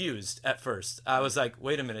was confused at first. I was like,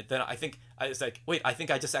 wait a minute. Then I think I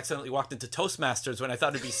just accidentally walked into Toastmasters when I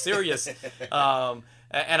thought it'd be serious.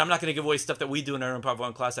 And I'm not going to give away stuff that we do in our improv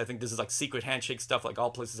one class. I think this is like secret handshake stuff, like all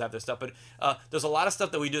places have their stuff. But there's a lot of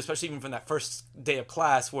stuff that we do, especially even from that first day of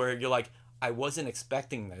class, where you're like, I wasn't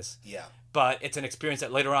expecting this. Yeah. But it's an experience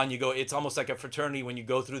that later on you go, it's almost like a fraternity when you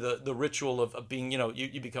go through the ritual of being,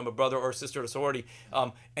 you become a brother or sister at a sorority,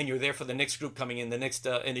 and you're there for the next group coming in, the next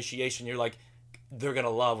initiation. You're like, they're going to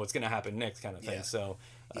love what's going to happen next kind of thing. Yeah. So,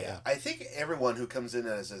 yeah. I think everyone who comes in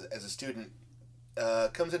as a student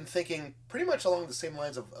comes in thinking pretty much along the same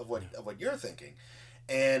lines of what you're thinking.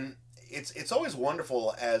 And it's always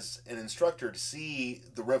wonderful as an instructor to see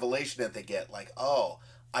the revelation that they get, like, oh,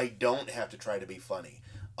 I don't have to try to be funny.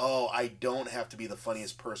 Oh, I don't have to be the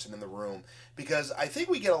funniest person in the room. Because I think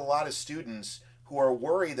we get a lot of students who are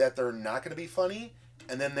worried that they're not going to be funny,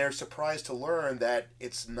 and then they're surprised to learn that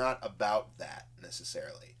it's not about that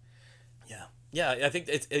necessarily. Yeah. Yeah,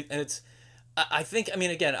 I think I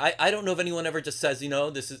mean, again, I don't know if anyone ever just says,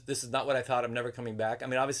 this is not what I thought, I'm never coming back. I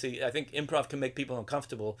mean, obviously, I think improv can make people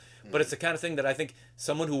uncomfortable, but it's the kind of thing that I think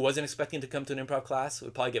someone who wasn't expecting to come to an improv class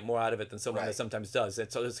would probably get more out of it than someone that sometimes does.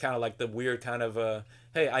 And so it's kind of like the weird kind of,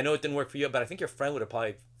 hey, I know it didn't work for you, but I think your friend would have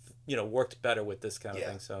probably, worked better with this kind of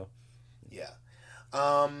thing. So, yeah.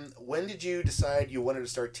 When did you decide you wanted to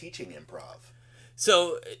start teaching improv?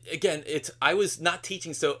 So again, I was not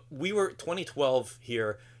teaching. So we were 2012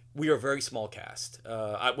 here. We were a very small cast.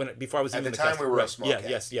 Before I was at in the time, cast, we were a small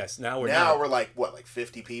cast. Yes. Now we're like what, like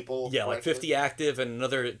 50 people? Yeah, like 50 active and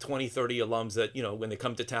another 20, 30 alums that when they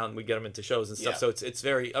come to town, we get them into shows and stuff. So it's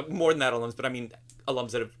very more than that alums, but I mean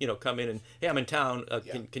alums that have come in and, hey, I'm in town.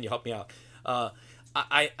 Can you help me out?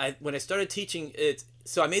 I when I started teaching it,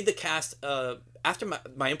 so I made the cast after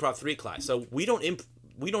my improv 3 class. So we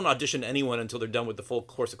don't audition anyone until they're done with the full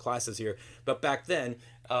course of classes here. But back then,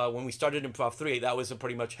 when we started improv 3, that was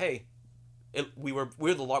pretty much, hey, we were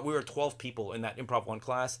 12 people in that improv 1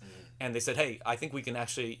 class, and they said, hey, I think we can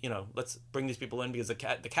actually, let's bring these people in, because the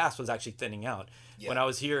cast was actually thinning out. Yeah. When I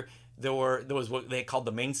was here, there was what they called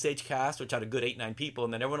the main stage cast, which had a good 8-9 people,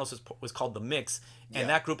 and then everyone else was called the mix. And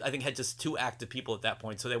that group, I think, had just 2 active people at that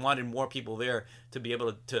point. So they wanted more people there to be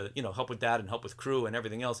able to help with that and help with crew and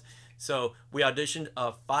everything else. So we auditioned.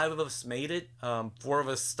 5 of us made it. 4 of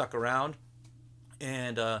us stuck around.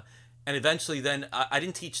 And eventually then, I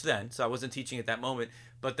didn't teach then, so I wasn't teaching at that moment.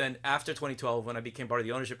 But then after 2012, when I became part of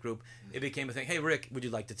the ownership group, it became a thing, hey, Rick, would you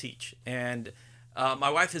like to teach? And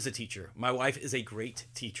my wife is a teacher. My wife is a great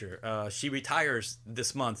teacher. She retires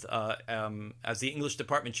this month as the English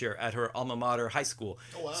department chair at her alma mater high school.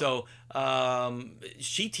 Oh, wow. So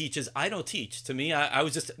she teaches. I don't teach. To me, I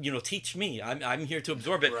was just, teach me. I'm here to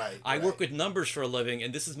absorb it. I work with numbers for a living,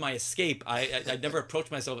 and this is my escape. I never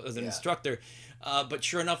approached myself as an instructor. But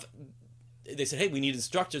sure enough, they said, hey, we need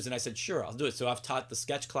instructors. And I said, sure, I'll do it. So I've taught the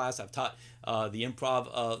sketch class. I've taught the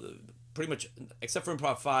improv pretty much, except for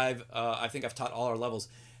improv 5, I think I've taught all our levels.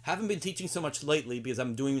 Haven't been teaching so much lately because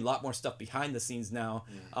I'm doing a lot more stuff behind the scenes now.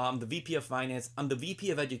 I'm the VP of Finance. I'm the VP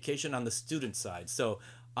of Education on the student side. So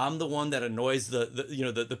I'm the one that annoys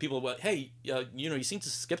the people. About, hey, you seem to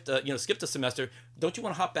skip the semester. Don't you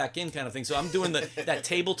want to hop back in, kind of thing. So I'm doing that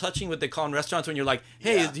table touching, what they call in restaurants, when you're like,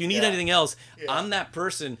 hey, do you need anything else? Yeah. I'm that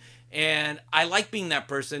person, and I like being that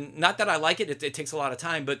person. Not that I like it. It takes a lot of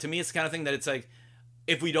time, but to me, it's the kind of thing that it's like,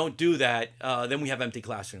 if we don't do that, then we have empty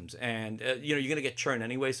classrooms, and you're gonna get churn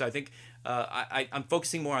anyway. So I think I'm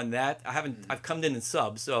focusing more on that. I've come in and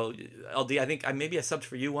subbed. So LD, I think maybe I subbed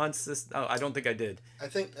for you once. I don't think I did. I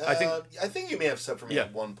think you may have subbed for me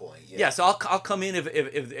at one point. Yeah. So I'll come in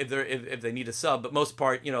if they need a sub, but most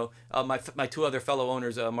part, my 2 other fellow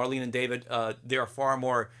owners, Marlene and David, they are far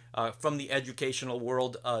more from the educational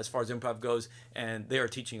world as far as improv goes, and they are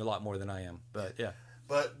teaching a lot more than I am. But yeah.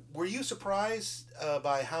 But were you surprised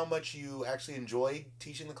by how much you actually enjoyed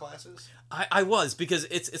teaching the classes? I was, because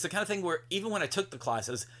it's the kind of thing where even when I took the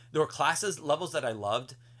classes, there were levels that I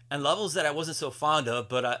loved and levels that I wasn't so fond of,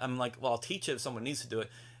 but I'm like, well, I'll teach it if someone needs to do it.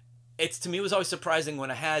 To me, it was always surprising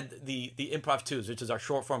when I had the Improv 2s, which is our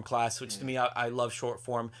short form class, which to me, I love short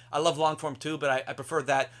form. I love long form too, but I prefer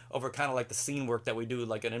that over kind of like the scene work that we do,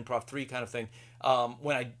 like an Improv 3 kind of thing.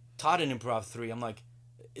 When I taught an Improv 3, I'm like,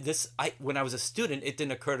 when I was a student, it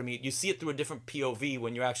didn't occur to me. You see it through a different POV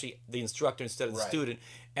when you're actually the instructor instead of the student.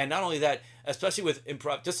 And not only that, especially with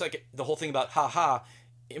improv, just like the whole thing about ha-ha,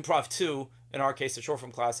 Improv 2, in our case, the short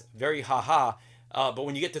form class, very ha-ha. But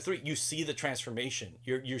when you get to 3, you see the transformation.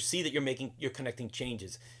 You see that you're connecting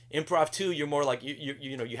changes. Improv 2, you're more like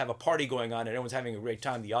you have a party going on and everyone's having a great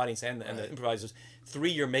time, the audience and the improvisers.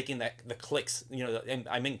 3, you're making the clicks, and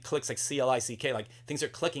I mean clicks like CLICK, like things are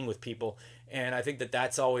clicking with people. And I think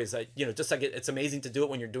that's always just like it's amazing to do it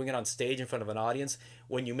when you're doing it on stage in front of an audience.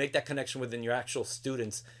 When you make that connection within your actual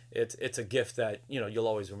students, it's a gift that you'll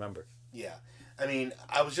always remember. Yeah, I mean,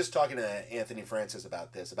 I was just talking to Anthony Francis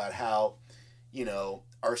about this, about how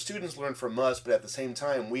our students learn from us, but at the same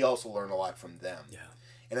time, we also learn a lot from them. Yeah.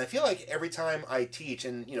 And I feel like every time I teach,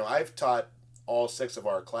 and I've taught all 6 of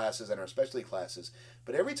our classes and our specialty classes,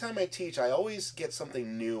 but every time I teach, I always get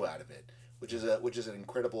something new out of it, which is an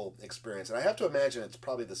incredible experience. And I have to imagine it's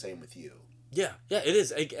probably the same with you. Yeah, it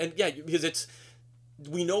is, and because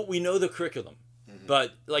we know the curriculum,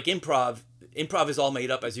 but like improv is all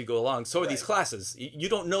made up as you go along. So are these classes. You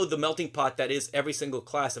don't know the melting pot that is every single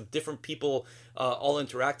class of different people all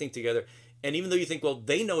interacting together. And even though you think, well,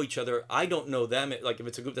 they know each other, I don't know them. Like if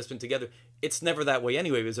it's a group that's been together, it's never that way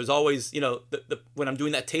anyway. Because there's always, when I'm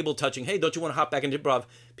doing that table touching, hey, don't you want to hop back into improv?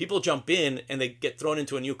 People jump in and they get thrown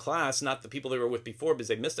into a new class, not the people they were with before because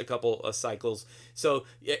they missed a couple of cycles. So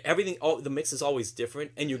the mix is always different,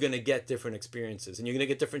 and you're going to get different experiences, and you're going to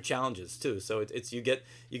get different challenges too. So you get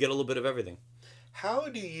a little bit of everything. How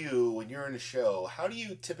do you, when you're in a show, how do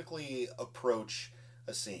you typically approach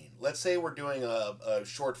a scene? Let's say we're doing a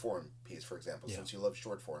short form piece, for example, since you love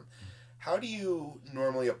short form. How do you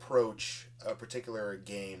normally approach a particular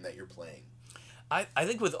game that you're playing? I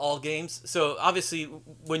think with all games, so obviously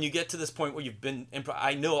when you get to this point where you've been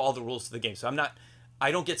I know all the rules to the game, so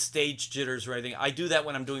I don't get stage jitters or anything. I do that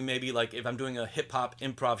when I'm doing maybe like if I'm doing a hip hop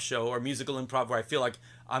improv show or musical improv where I feel like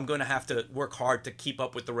I'm going to have to work hard to keep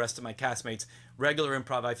up with the rest of my castmates. Regular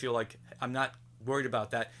improv, I feel like I'm not worried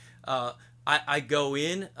about that. I go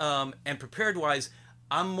in and prepared wise,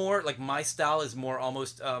 I'm more like my style is more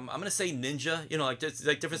almost I'm gonna say ninja, like there's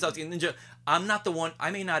like different styles. Ninja, I'm not the one.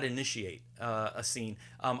 I may not initiate a scene.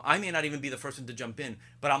 I may not even be the first one to jump in,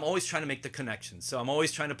 but I'm always trying to make the connections. So I'm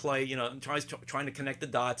always trying to play. I'm trying to connect the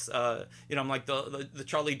dots. I'm like the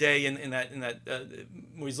Charlie Day in that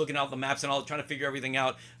where he's looking out the maps and all trying to figure everything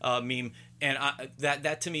out meme. And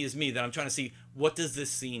that to me is me, that I'm trying to see what does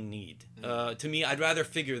this scene need. To me, I'd rather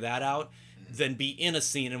figure that out than be in a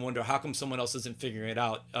scene and wonder how come someone else isn't figuring it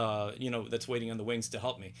out, that's waiting on the wings to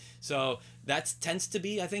help me. So that tends to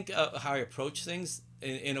be, I think, how I approach things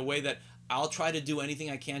in a way that I'll try to do anything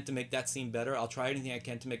I can to make that scene better. I'll try anything I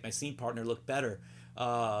can to make my scene partner look better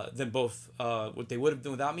than both what they would have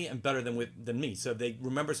done without me and better than me. So if they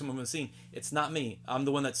remember someone from the scene, it's not me. I'm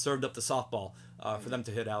the one that served up the softball for them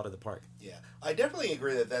to hit out of the park. Yeah, I definitely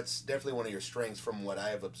agree that that's definitely one of your strengths from what I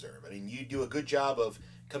have observed. I mean, you do a good job of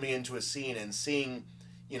coming into a scene and seeing,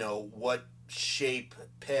 what shape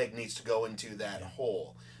peg needs to go into that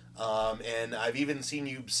hole. And I've even seen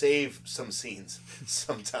you save some scenes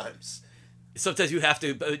sometimes. Sometimes you have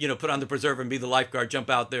to, put on the preserver and be the lifeguard, jump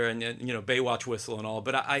out there and Baywatch whistle and all.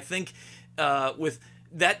 But I think with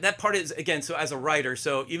that part is, again, so as a writer,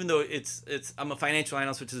 so even though I'm a financial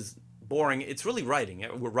analyst, which is boring, it's really writing.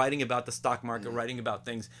 We're writing about the stock market, writing about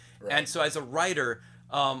things. Right. And so as a writer,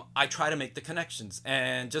 I try to make the connections,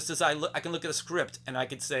 and just as I can look at a script and I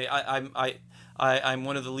could say I'm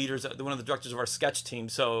one of the leaders, one of the directors of our sketch team,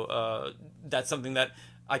 so that's something that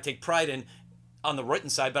I take pride in on the written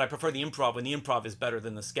side. But I prefer the improv when the improv is better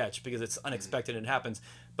than the sketch because it's unexpected and it happens.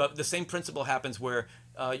 But the same principle happens where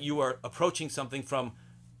you are approaching something from,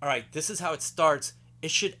 all right, this is how it starts.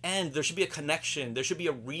 It should end. There should be a connection. There should be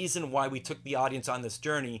a reason why we took the audience on this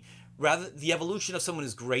journey. Rather, the evolution of someone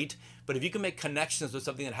is great, but if you can make connections with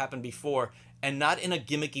something that happened before, and not in a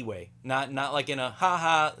gimmicky way, not like in a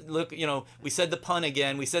ha look, we said the pun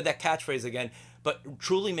again, we said that catchphrase again, but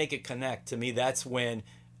truly make it connect. To me, that's when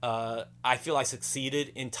I feel I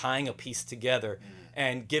succeeded in tying a piece together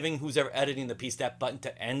and giving who's ever editing the piece that button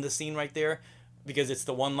to end the scene right there. Because it's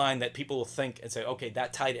the one line that people will think and say, okay,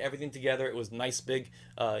 that tied everything together. It was nice, big,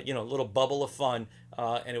 little bubble of fun,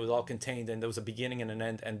 and it was all contained, and there was a beginning and an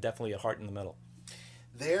end, and definitely a heart in the middle.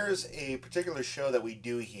 There's a particular show that we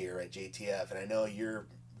do here at JTF, and I know you're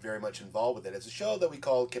very much involved with it. It's a show that we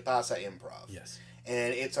call Que Pasa Improv. Yes.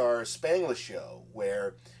 And it's our Spanglish show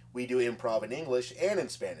where we do improv in English and in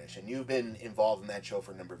Spanish, and you've been involved in that show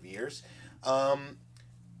for a number of years.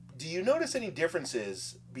 Do you notice any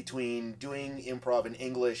differences between doing improv in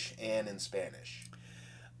English and in Spanish?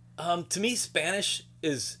 To me, Spanish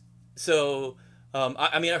is so.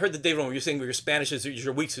 I mean, I heard that David, when you're saying your Spanish is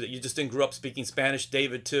your weak, so that you just didn't grow up speaking Spanish.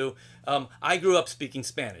 David too. I grew up speaking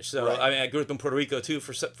Spanish, so Right. I mean, I grew up in Puerto Rico too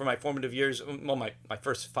for my formative years. Well, my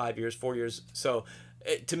first 4 years. So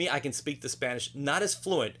to me, I can speak the Spanish, not as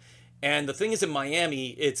fluent. And the thing is, in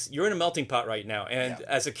Miami, you're in a melting pot right now. And Yeah.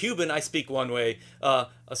 as a Cuban, I speak one way.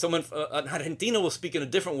 Someone, an Argentino will speak in a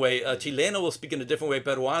different way. A Chileno will speak in a different way.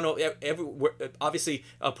 Peruano, everywhere, obviously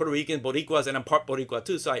Puerto Rican, Boricuas, and I'm part Boricua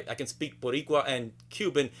too, so I can speak Boricua and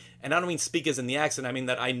Cuban. And I don't mean speak as in the accent. I mean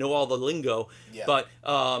that I know all the lingo. Yeah. But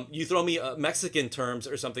you throw me Mexican terms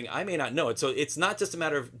or something, I may not know it. So it's not just a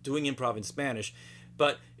matter of doing improv in Spanish,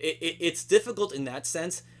 but it's difficult in that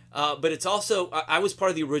sense. But it's also, I was part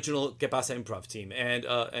of the original Que Pasa improv team,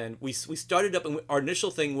 and we started up, and our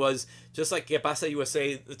initial thing was just like Que Pasa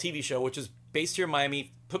USA, the TV show, which is based here in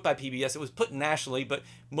Miami, put by PBS. It was put nationally, but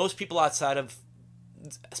most people outside of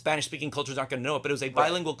Spanish-speaking cultures aren't going to know it. But it was a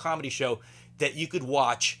bilingual comedy show that you could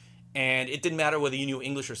watch, and it didn't matter whether you knew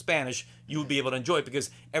English or Spanish, you would be able to enjoy it because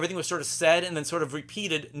everything was sort of said and then sort of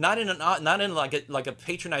repeated, not in like a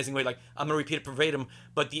patronizing way, like I'm going to repeat it verbatim,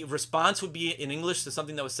 but the response would be in English to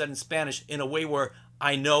something that was said in Spanish in a way where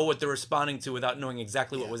I know what they're responding to without knowing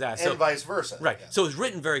exactly what was asked. And vice versa. Right. Yeah. So it was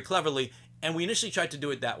written very cleverly, and we initially tried to do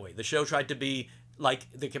it that way. The show tried to be like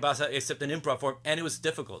the Que Pasa, except in improv form, and it was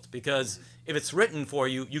difficult because if it's written for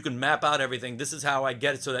you, you can map out everything. This is how I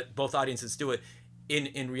get it so that both audiences do it.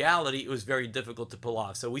 In reality, it was very difficult to pull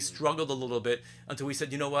off. So we struggled a little bit until we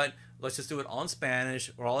said, you know what, let's just do it all in Spanish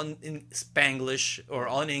or all in Spanglish or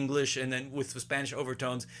all in English and then with Spanish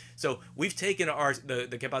overtones. So we've taken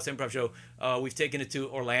the Que Pasa Improv Show, we've taken it to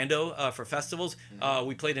Orlando for festivals.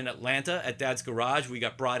 We played in Atlanta at Dad's Garage. We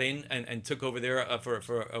got brought in and took over there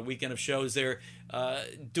for a weekend of shows there,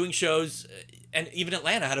 doing shows. And even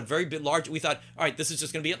Atlanta had a very large. We thought, all right, this is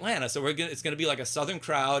just going to be Atlanta, so it's going to be like a Southern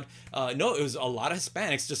crowd. No, it was a lot of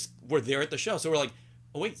Hispanics just were there at the show. So we're like,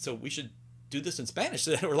 oh wait, so we should do this in Spanish.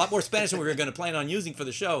 So there were a lot more Spanish than we were going to plan on using for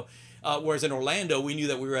the show. Whereas in Orlando, we knew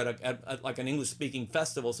that we were at like an English-speaking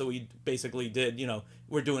festival, so we basically did,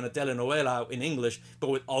 we're doing a telenovela in English, but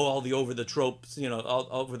with all the over-the-tropes, all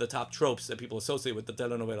over-the-top tropes that people associate with the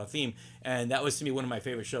telenovela theme. And that was, to me, one of my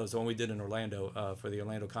favorite shows, the one we did in Orlando for the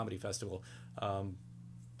Orlando Comedy Festival. I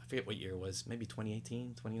forget what year it was, maybe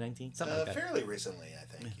 2018, 2019, something like that. Fairly recently, I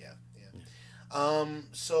think, yeah.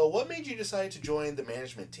 So what made you decide to join the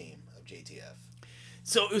management team of JTF?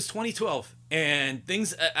 So it was 2012, and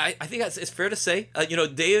things. I think it's fair to say.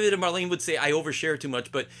 David and Marlene would say I overshare too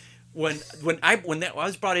much, but when I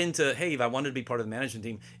was brought into, hey, if I wanted to be part of the management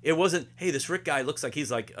team, it wasn't, hey, this Rick guy looks like he's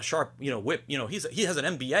like a sharp, whip. He has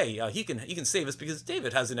an MBA. He can save us because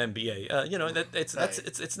David has an MBA.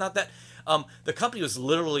 It's not that. The company was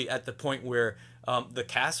literally at the point where the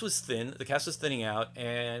cast was thin. The cast was thinning out,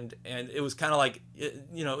 and it was kind of like, it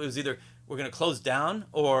was either we're going to close down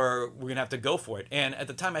or we're going to have to go for it. And at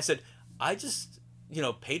the time I said, I just,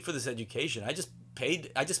 paid for this education. I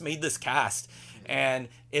just made this cast. And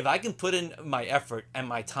if I can put in my effort and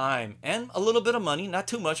my time and a little bit of money, not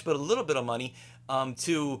too much, but a little bit of money,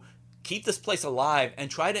 to keep this place alive and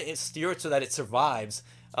try to steer it so that it survives,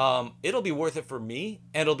 it'll be worth it for me,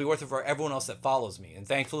 and it'll be worth it for everyone else that follows me. And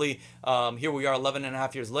thankfully, here we are 11 and a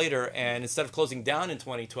half years later, and instead of closing down in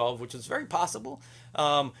 2012, which is very possible,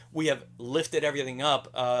 we have lifted everything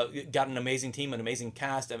up, got an amazing team, an amazing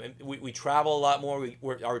cast. I mean, we travel a lot more.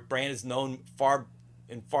 Our brand is known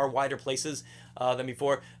in far wider places than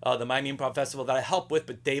before. The Miami Improv Festival that I help with,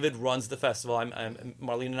 but David runs the festival.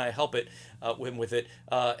 Marlene and I help it with it.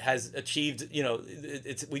 Has achieved,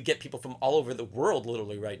 we get people from all over the world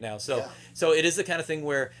literally right now. So it is the kind of thing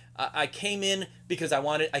where I came in because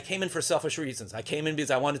I came in for selfish reasons. I came in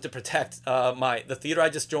because I wanted to protect the theater I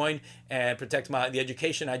just joined and protect the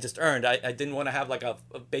education I just earned. I didn't want to have like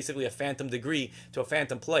basically a phantom degree to a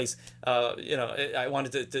phantom place. I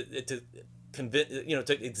wanted to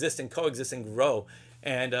to exist and coexist and grow.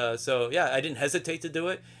 And I didn't hesitate to do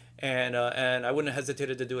it, and I wouldn't have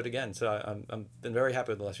hesitated to do it again. So I'm been very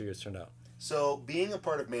happy with the last few years turned out. So being a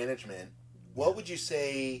part of management, what would you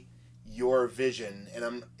say your vision,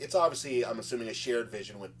 and it's obviously, I'm assuming, a shared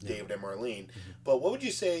vision with David and Marlene, but what would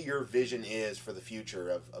you say your vision is for the future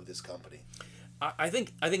of this company? I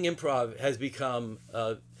think improv has become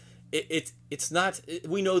it's not.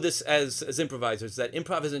 We know this as improvisers, that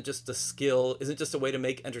improv isn't just a skill, isn't just a way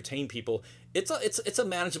to entertain people. It's a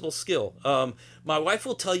manageable skill. My wife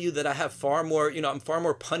will tell you that I have far more. I'm far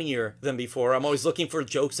more punnier than before. I'm always looking for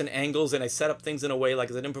jokes and angles, and I set up things in a way like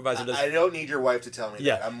as an improviser does. I don't need your wife to tell me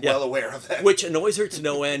that. I'm well aware of that. Which annoys her to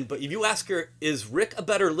no end. But if you ask her, is Rick a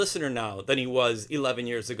better listener now than he was 11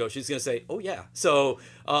 years ago? She's going to say, oh yeah. So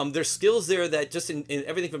there's skills there that just in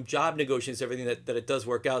everything from job negotiations, everything that it does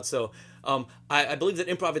work out. So I believe that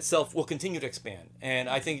improv itself will continue to expand, and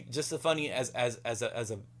I think just the funny as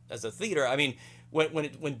a theater. I mean,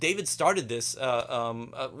 when David started this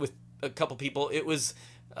with a couple people, it was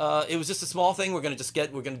just a small thing. We're gonna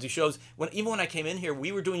do shows. Even when I came in here,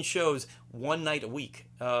 we were doing shows one night a week.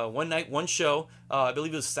 One night, one show. I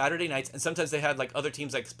believe it was Saturday nights, and sometimes they had like other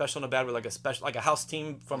teams like Special in a Bad with like a house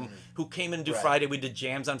team from who came in to do Friday. We did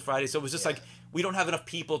jams on Friday, so it was just like we don't have enough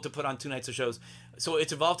people to put on 2 nights of shows. So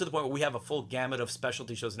it's evolved to the point where we have a full gamut of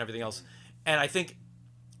specialty shows and everything else. And I think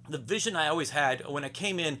the vision I always had when I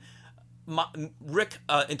came in. Rick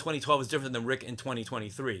in 2012 was different than Rick in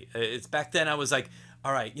 2023. It's back then I was like,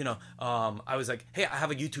 all right, I was like, hey, I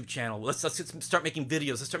have a YouTube channel. Let's start making videos.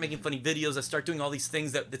 Let's start making funny videos. Let's start doing all these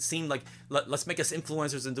things that seem like let's make us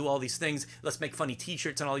influencers and do all these things. Let's make funny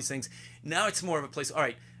T-shirts and all these things. Now it's more of a place. All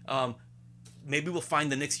right, maybe we'll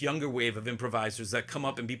find the next younger wave of improvisers that come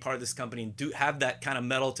up and be part of this company and have that kind of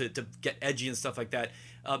metal to get edgy and stuff like that.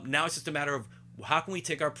 Now it's just a matter of how can we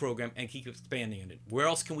take our program and keep expanding it? Where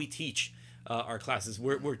else can we teach our classes?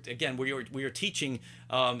 We are teaching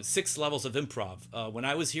 6 levels of improv. When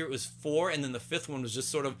I was here, it was 4, and then the 5th one was just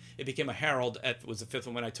sort of, it became a herald. Was the 5th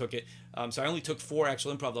one when I took it. So I only took 4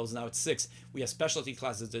 actual improv levels. Now it's 6. We have specialty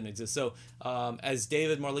classes that didn't exist. So as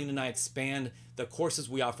David, Marlene, and I expand the courses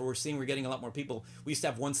we offer, we're getting a lot more people. We used to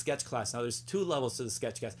have 1 sketch class. Now there's 2 levels to the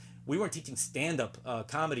sketch class. We weren't teaching stand-up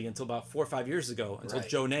comedy until about 4 or 5 years ago, until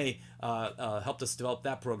Joe Ney helped us develop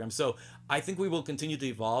that program. So I think we will continue to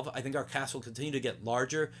evolve. I think our cast will continue to get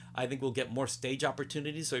larger. I think we'll get more stage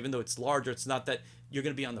opportunities. So even though it's larger, it's not that you're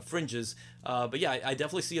going to be on the fringes. But yeah, I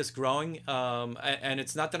definitely see us growing. And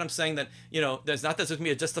it's not that I'm saying that, there's not that there's going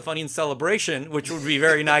to be Just the Funny in celebration, which would be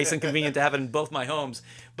very nice and convenient to have it in both my homes.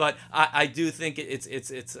 But I do think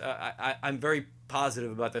I'm very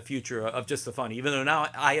positive about the future of Just the Funny. Even though now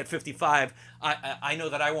at 55, I know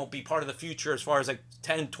that I won't be part of the future as far as like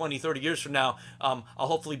 10, 20, 30 years from now. I'll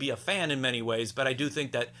hopefully be a fan in many ways, but I do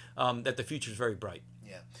think that that the future is very bright.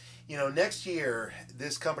 Yeah. Next year,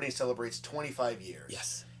 this company celebrates 25 years.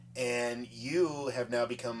 Yes. And you have now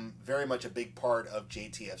become very much a big part of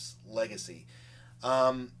JTF's legacy.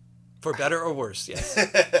 For better or worse, yes.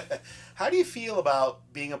 How do you feel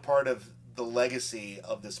about being a part of the legacy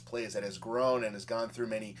of this place that has grown and has gone through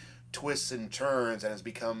many twists and turns and has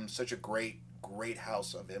become such a great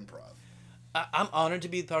house of improv? I'm honored to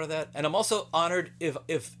be part of that, and I'm also honored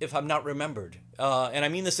if I'm not remembered. And I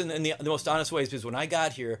mean this in the most honest ways, because when I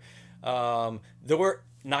got here, there were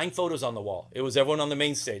 9 photos on the wall. It was everyone on the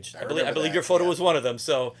main stage. I believe your photo was one of them.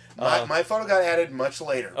 So my photo got added much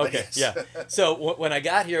later. Okay, yes. Yeah. So when I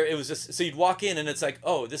got here, it was just so you'd walk in and it's like,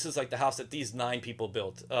 oh, this is like the house that these 9 people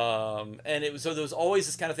built. And it was, so there was always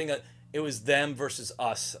this kind of thing that it was them versus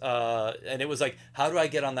us. And it was like, how do I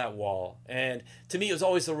get on that wall? And to me, it was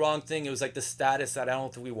always the wrong thing. It was like the status that I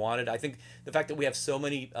don't think we wanted. I think the fact that we have so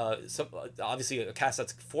many, obviously a cast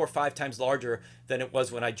that's 4 or 5 times larger than it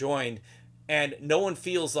was when I joined. And no one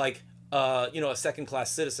feels like, a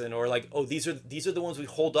second-class citizen, or like, oh, these are the ones we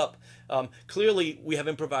hold up. Clearly, we have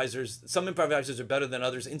improvisers. Some improvisers are better than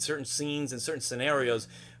others in certain scenes and certain scenarios.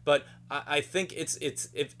 But I think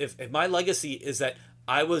if my legacy is that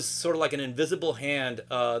I was sort of like an invisible hand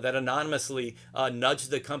that anonymously nudged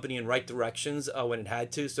the company in right directions when it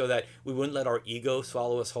had to, so that we wouldn't let our ego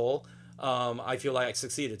swallow us whole. I feel like I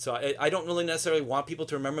succeeded. So I don't really necessarily want people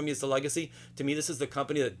to remember me as the legacy. To me, this is the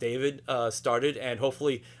company that David started, and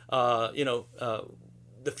hopefully,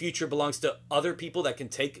 the future belongs to other people that can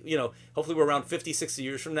take, hopefully we're around 50, 60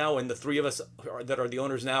 years from now, and the 3 of us that are the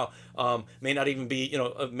owners now may not even be,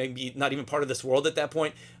 maybe not even part of this world at that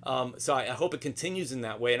point. So I hope it continues in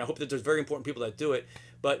that way, and I hope that there's very important people that do it.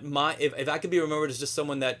 But if I could be remembered as just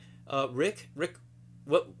someone that, Rick,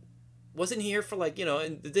 what... wasn't he here for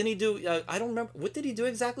and didn't he do, I don't remember, what did he do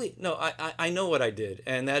exactly? No, I know what I did,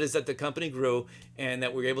 and that is that the company grew and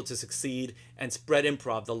that we were able to succeed and spread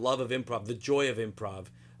improv, the love of improv, the joy of improv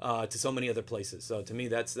to so many other places. So to me,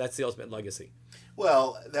 that's the ultimate legacy.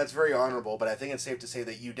 Well, that's very honorable, but I think it's safe to say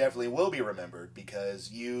that you definitely will be remembered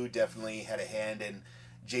because you definitely had a hand in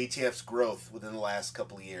JTF's growth within the last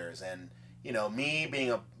couple of years. And, me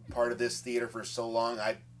being a part of this theater for so long,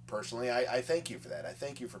 I personally, I thank you for that. I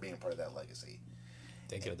thank you for being part of that legacy.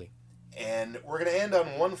 Thank you, Lee. And we're going to end on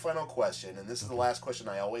one final question, and this is the last question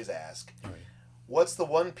I always ask. All right. What's the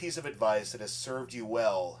one piece of advice that has served you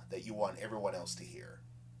well that you want everyone else to hear?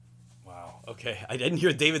 Wow. Okay. I didn't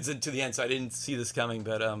hear David's to the end, so I didn't see this coming.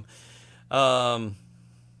 But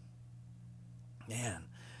man,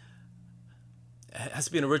 it has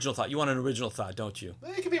to be an original thought. You want an original thought, don't you?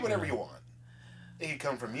 It can be whatever you want. It could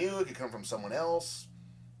come from you. It could come from someone else.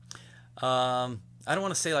 I don't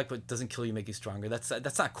want to say like what doesn't kill you make you stronger.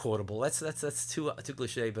 That's not quotable. That's too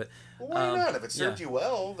cliche. But well, why not? If it served you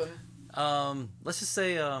well, then let's just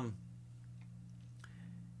say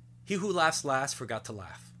he who laughs last forgot to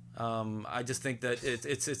laugh. I just think that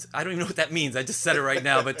it's I don't even know what that means. I just said it right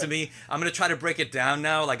now, but to me, I'm going to try to break it down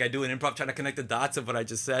now like I do in improv, trying to connect the dots of what I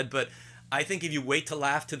just said. But I think if you wait to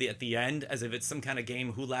laugh to at the end, as if it's some kind of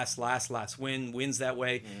game, who laughs last wins that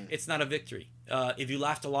way, it's not a victory. If you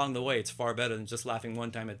laughed along the way, it's far better than just laughing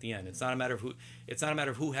one time at the end. It's not a matter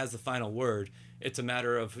of who has the final word. It's a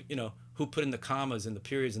matter of, who put in the commas and the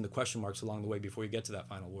periods and the question marks along the way before you get to that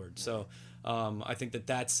final word. So I think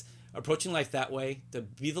that's approaching life that way, to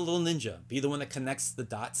be the little ninja, be the one that connects the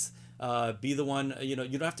dots, be the one, you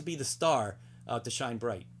don't have to be the star to shine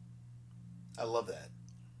bright. I love that.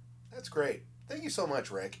 That's great. Thank you so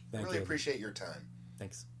much, Rick. Thank really you. Appreciate your time.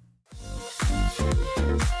 Thanks.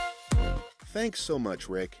 Thanks so much,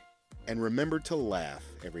 Rick. And remember to laugh,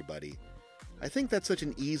 everybody. I think that's such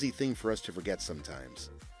an easy thing for us to forget sometimes.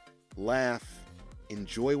 Laugh,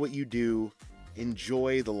 enjoy what you do,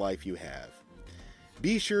 enjoy the life you have.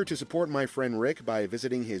 Be sure to support my friend Rick by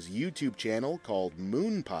visiting his YouTube channel called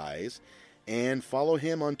Moon Pies and follow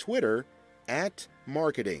him on Twitter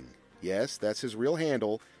 @marketing. Yes, that's his real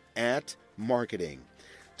handle, @marketing.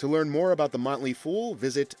 To learn more about the Motley Fool,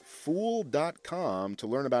 visit fool.com to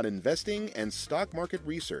learn about investing and stock market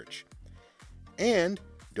research. And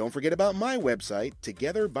don't forget about my website,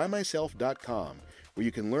 togetherbymyself.com, where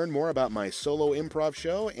you can learn more about my solo improv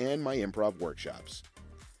show and my improv workshops.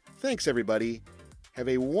 Thanks, everybody. Have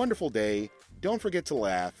a wonderful day. Don't forget to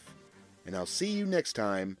laugh. And I'll see you next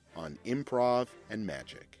time on Improv and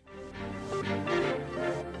Magic.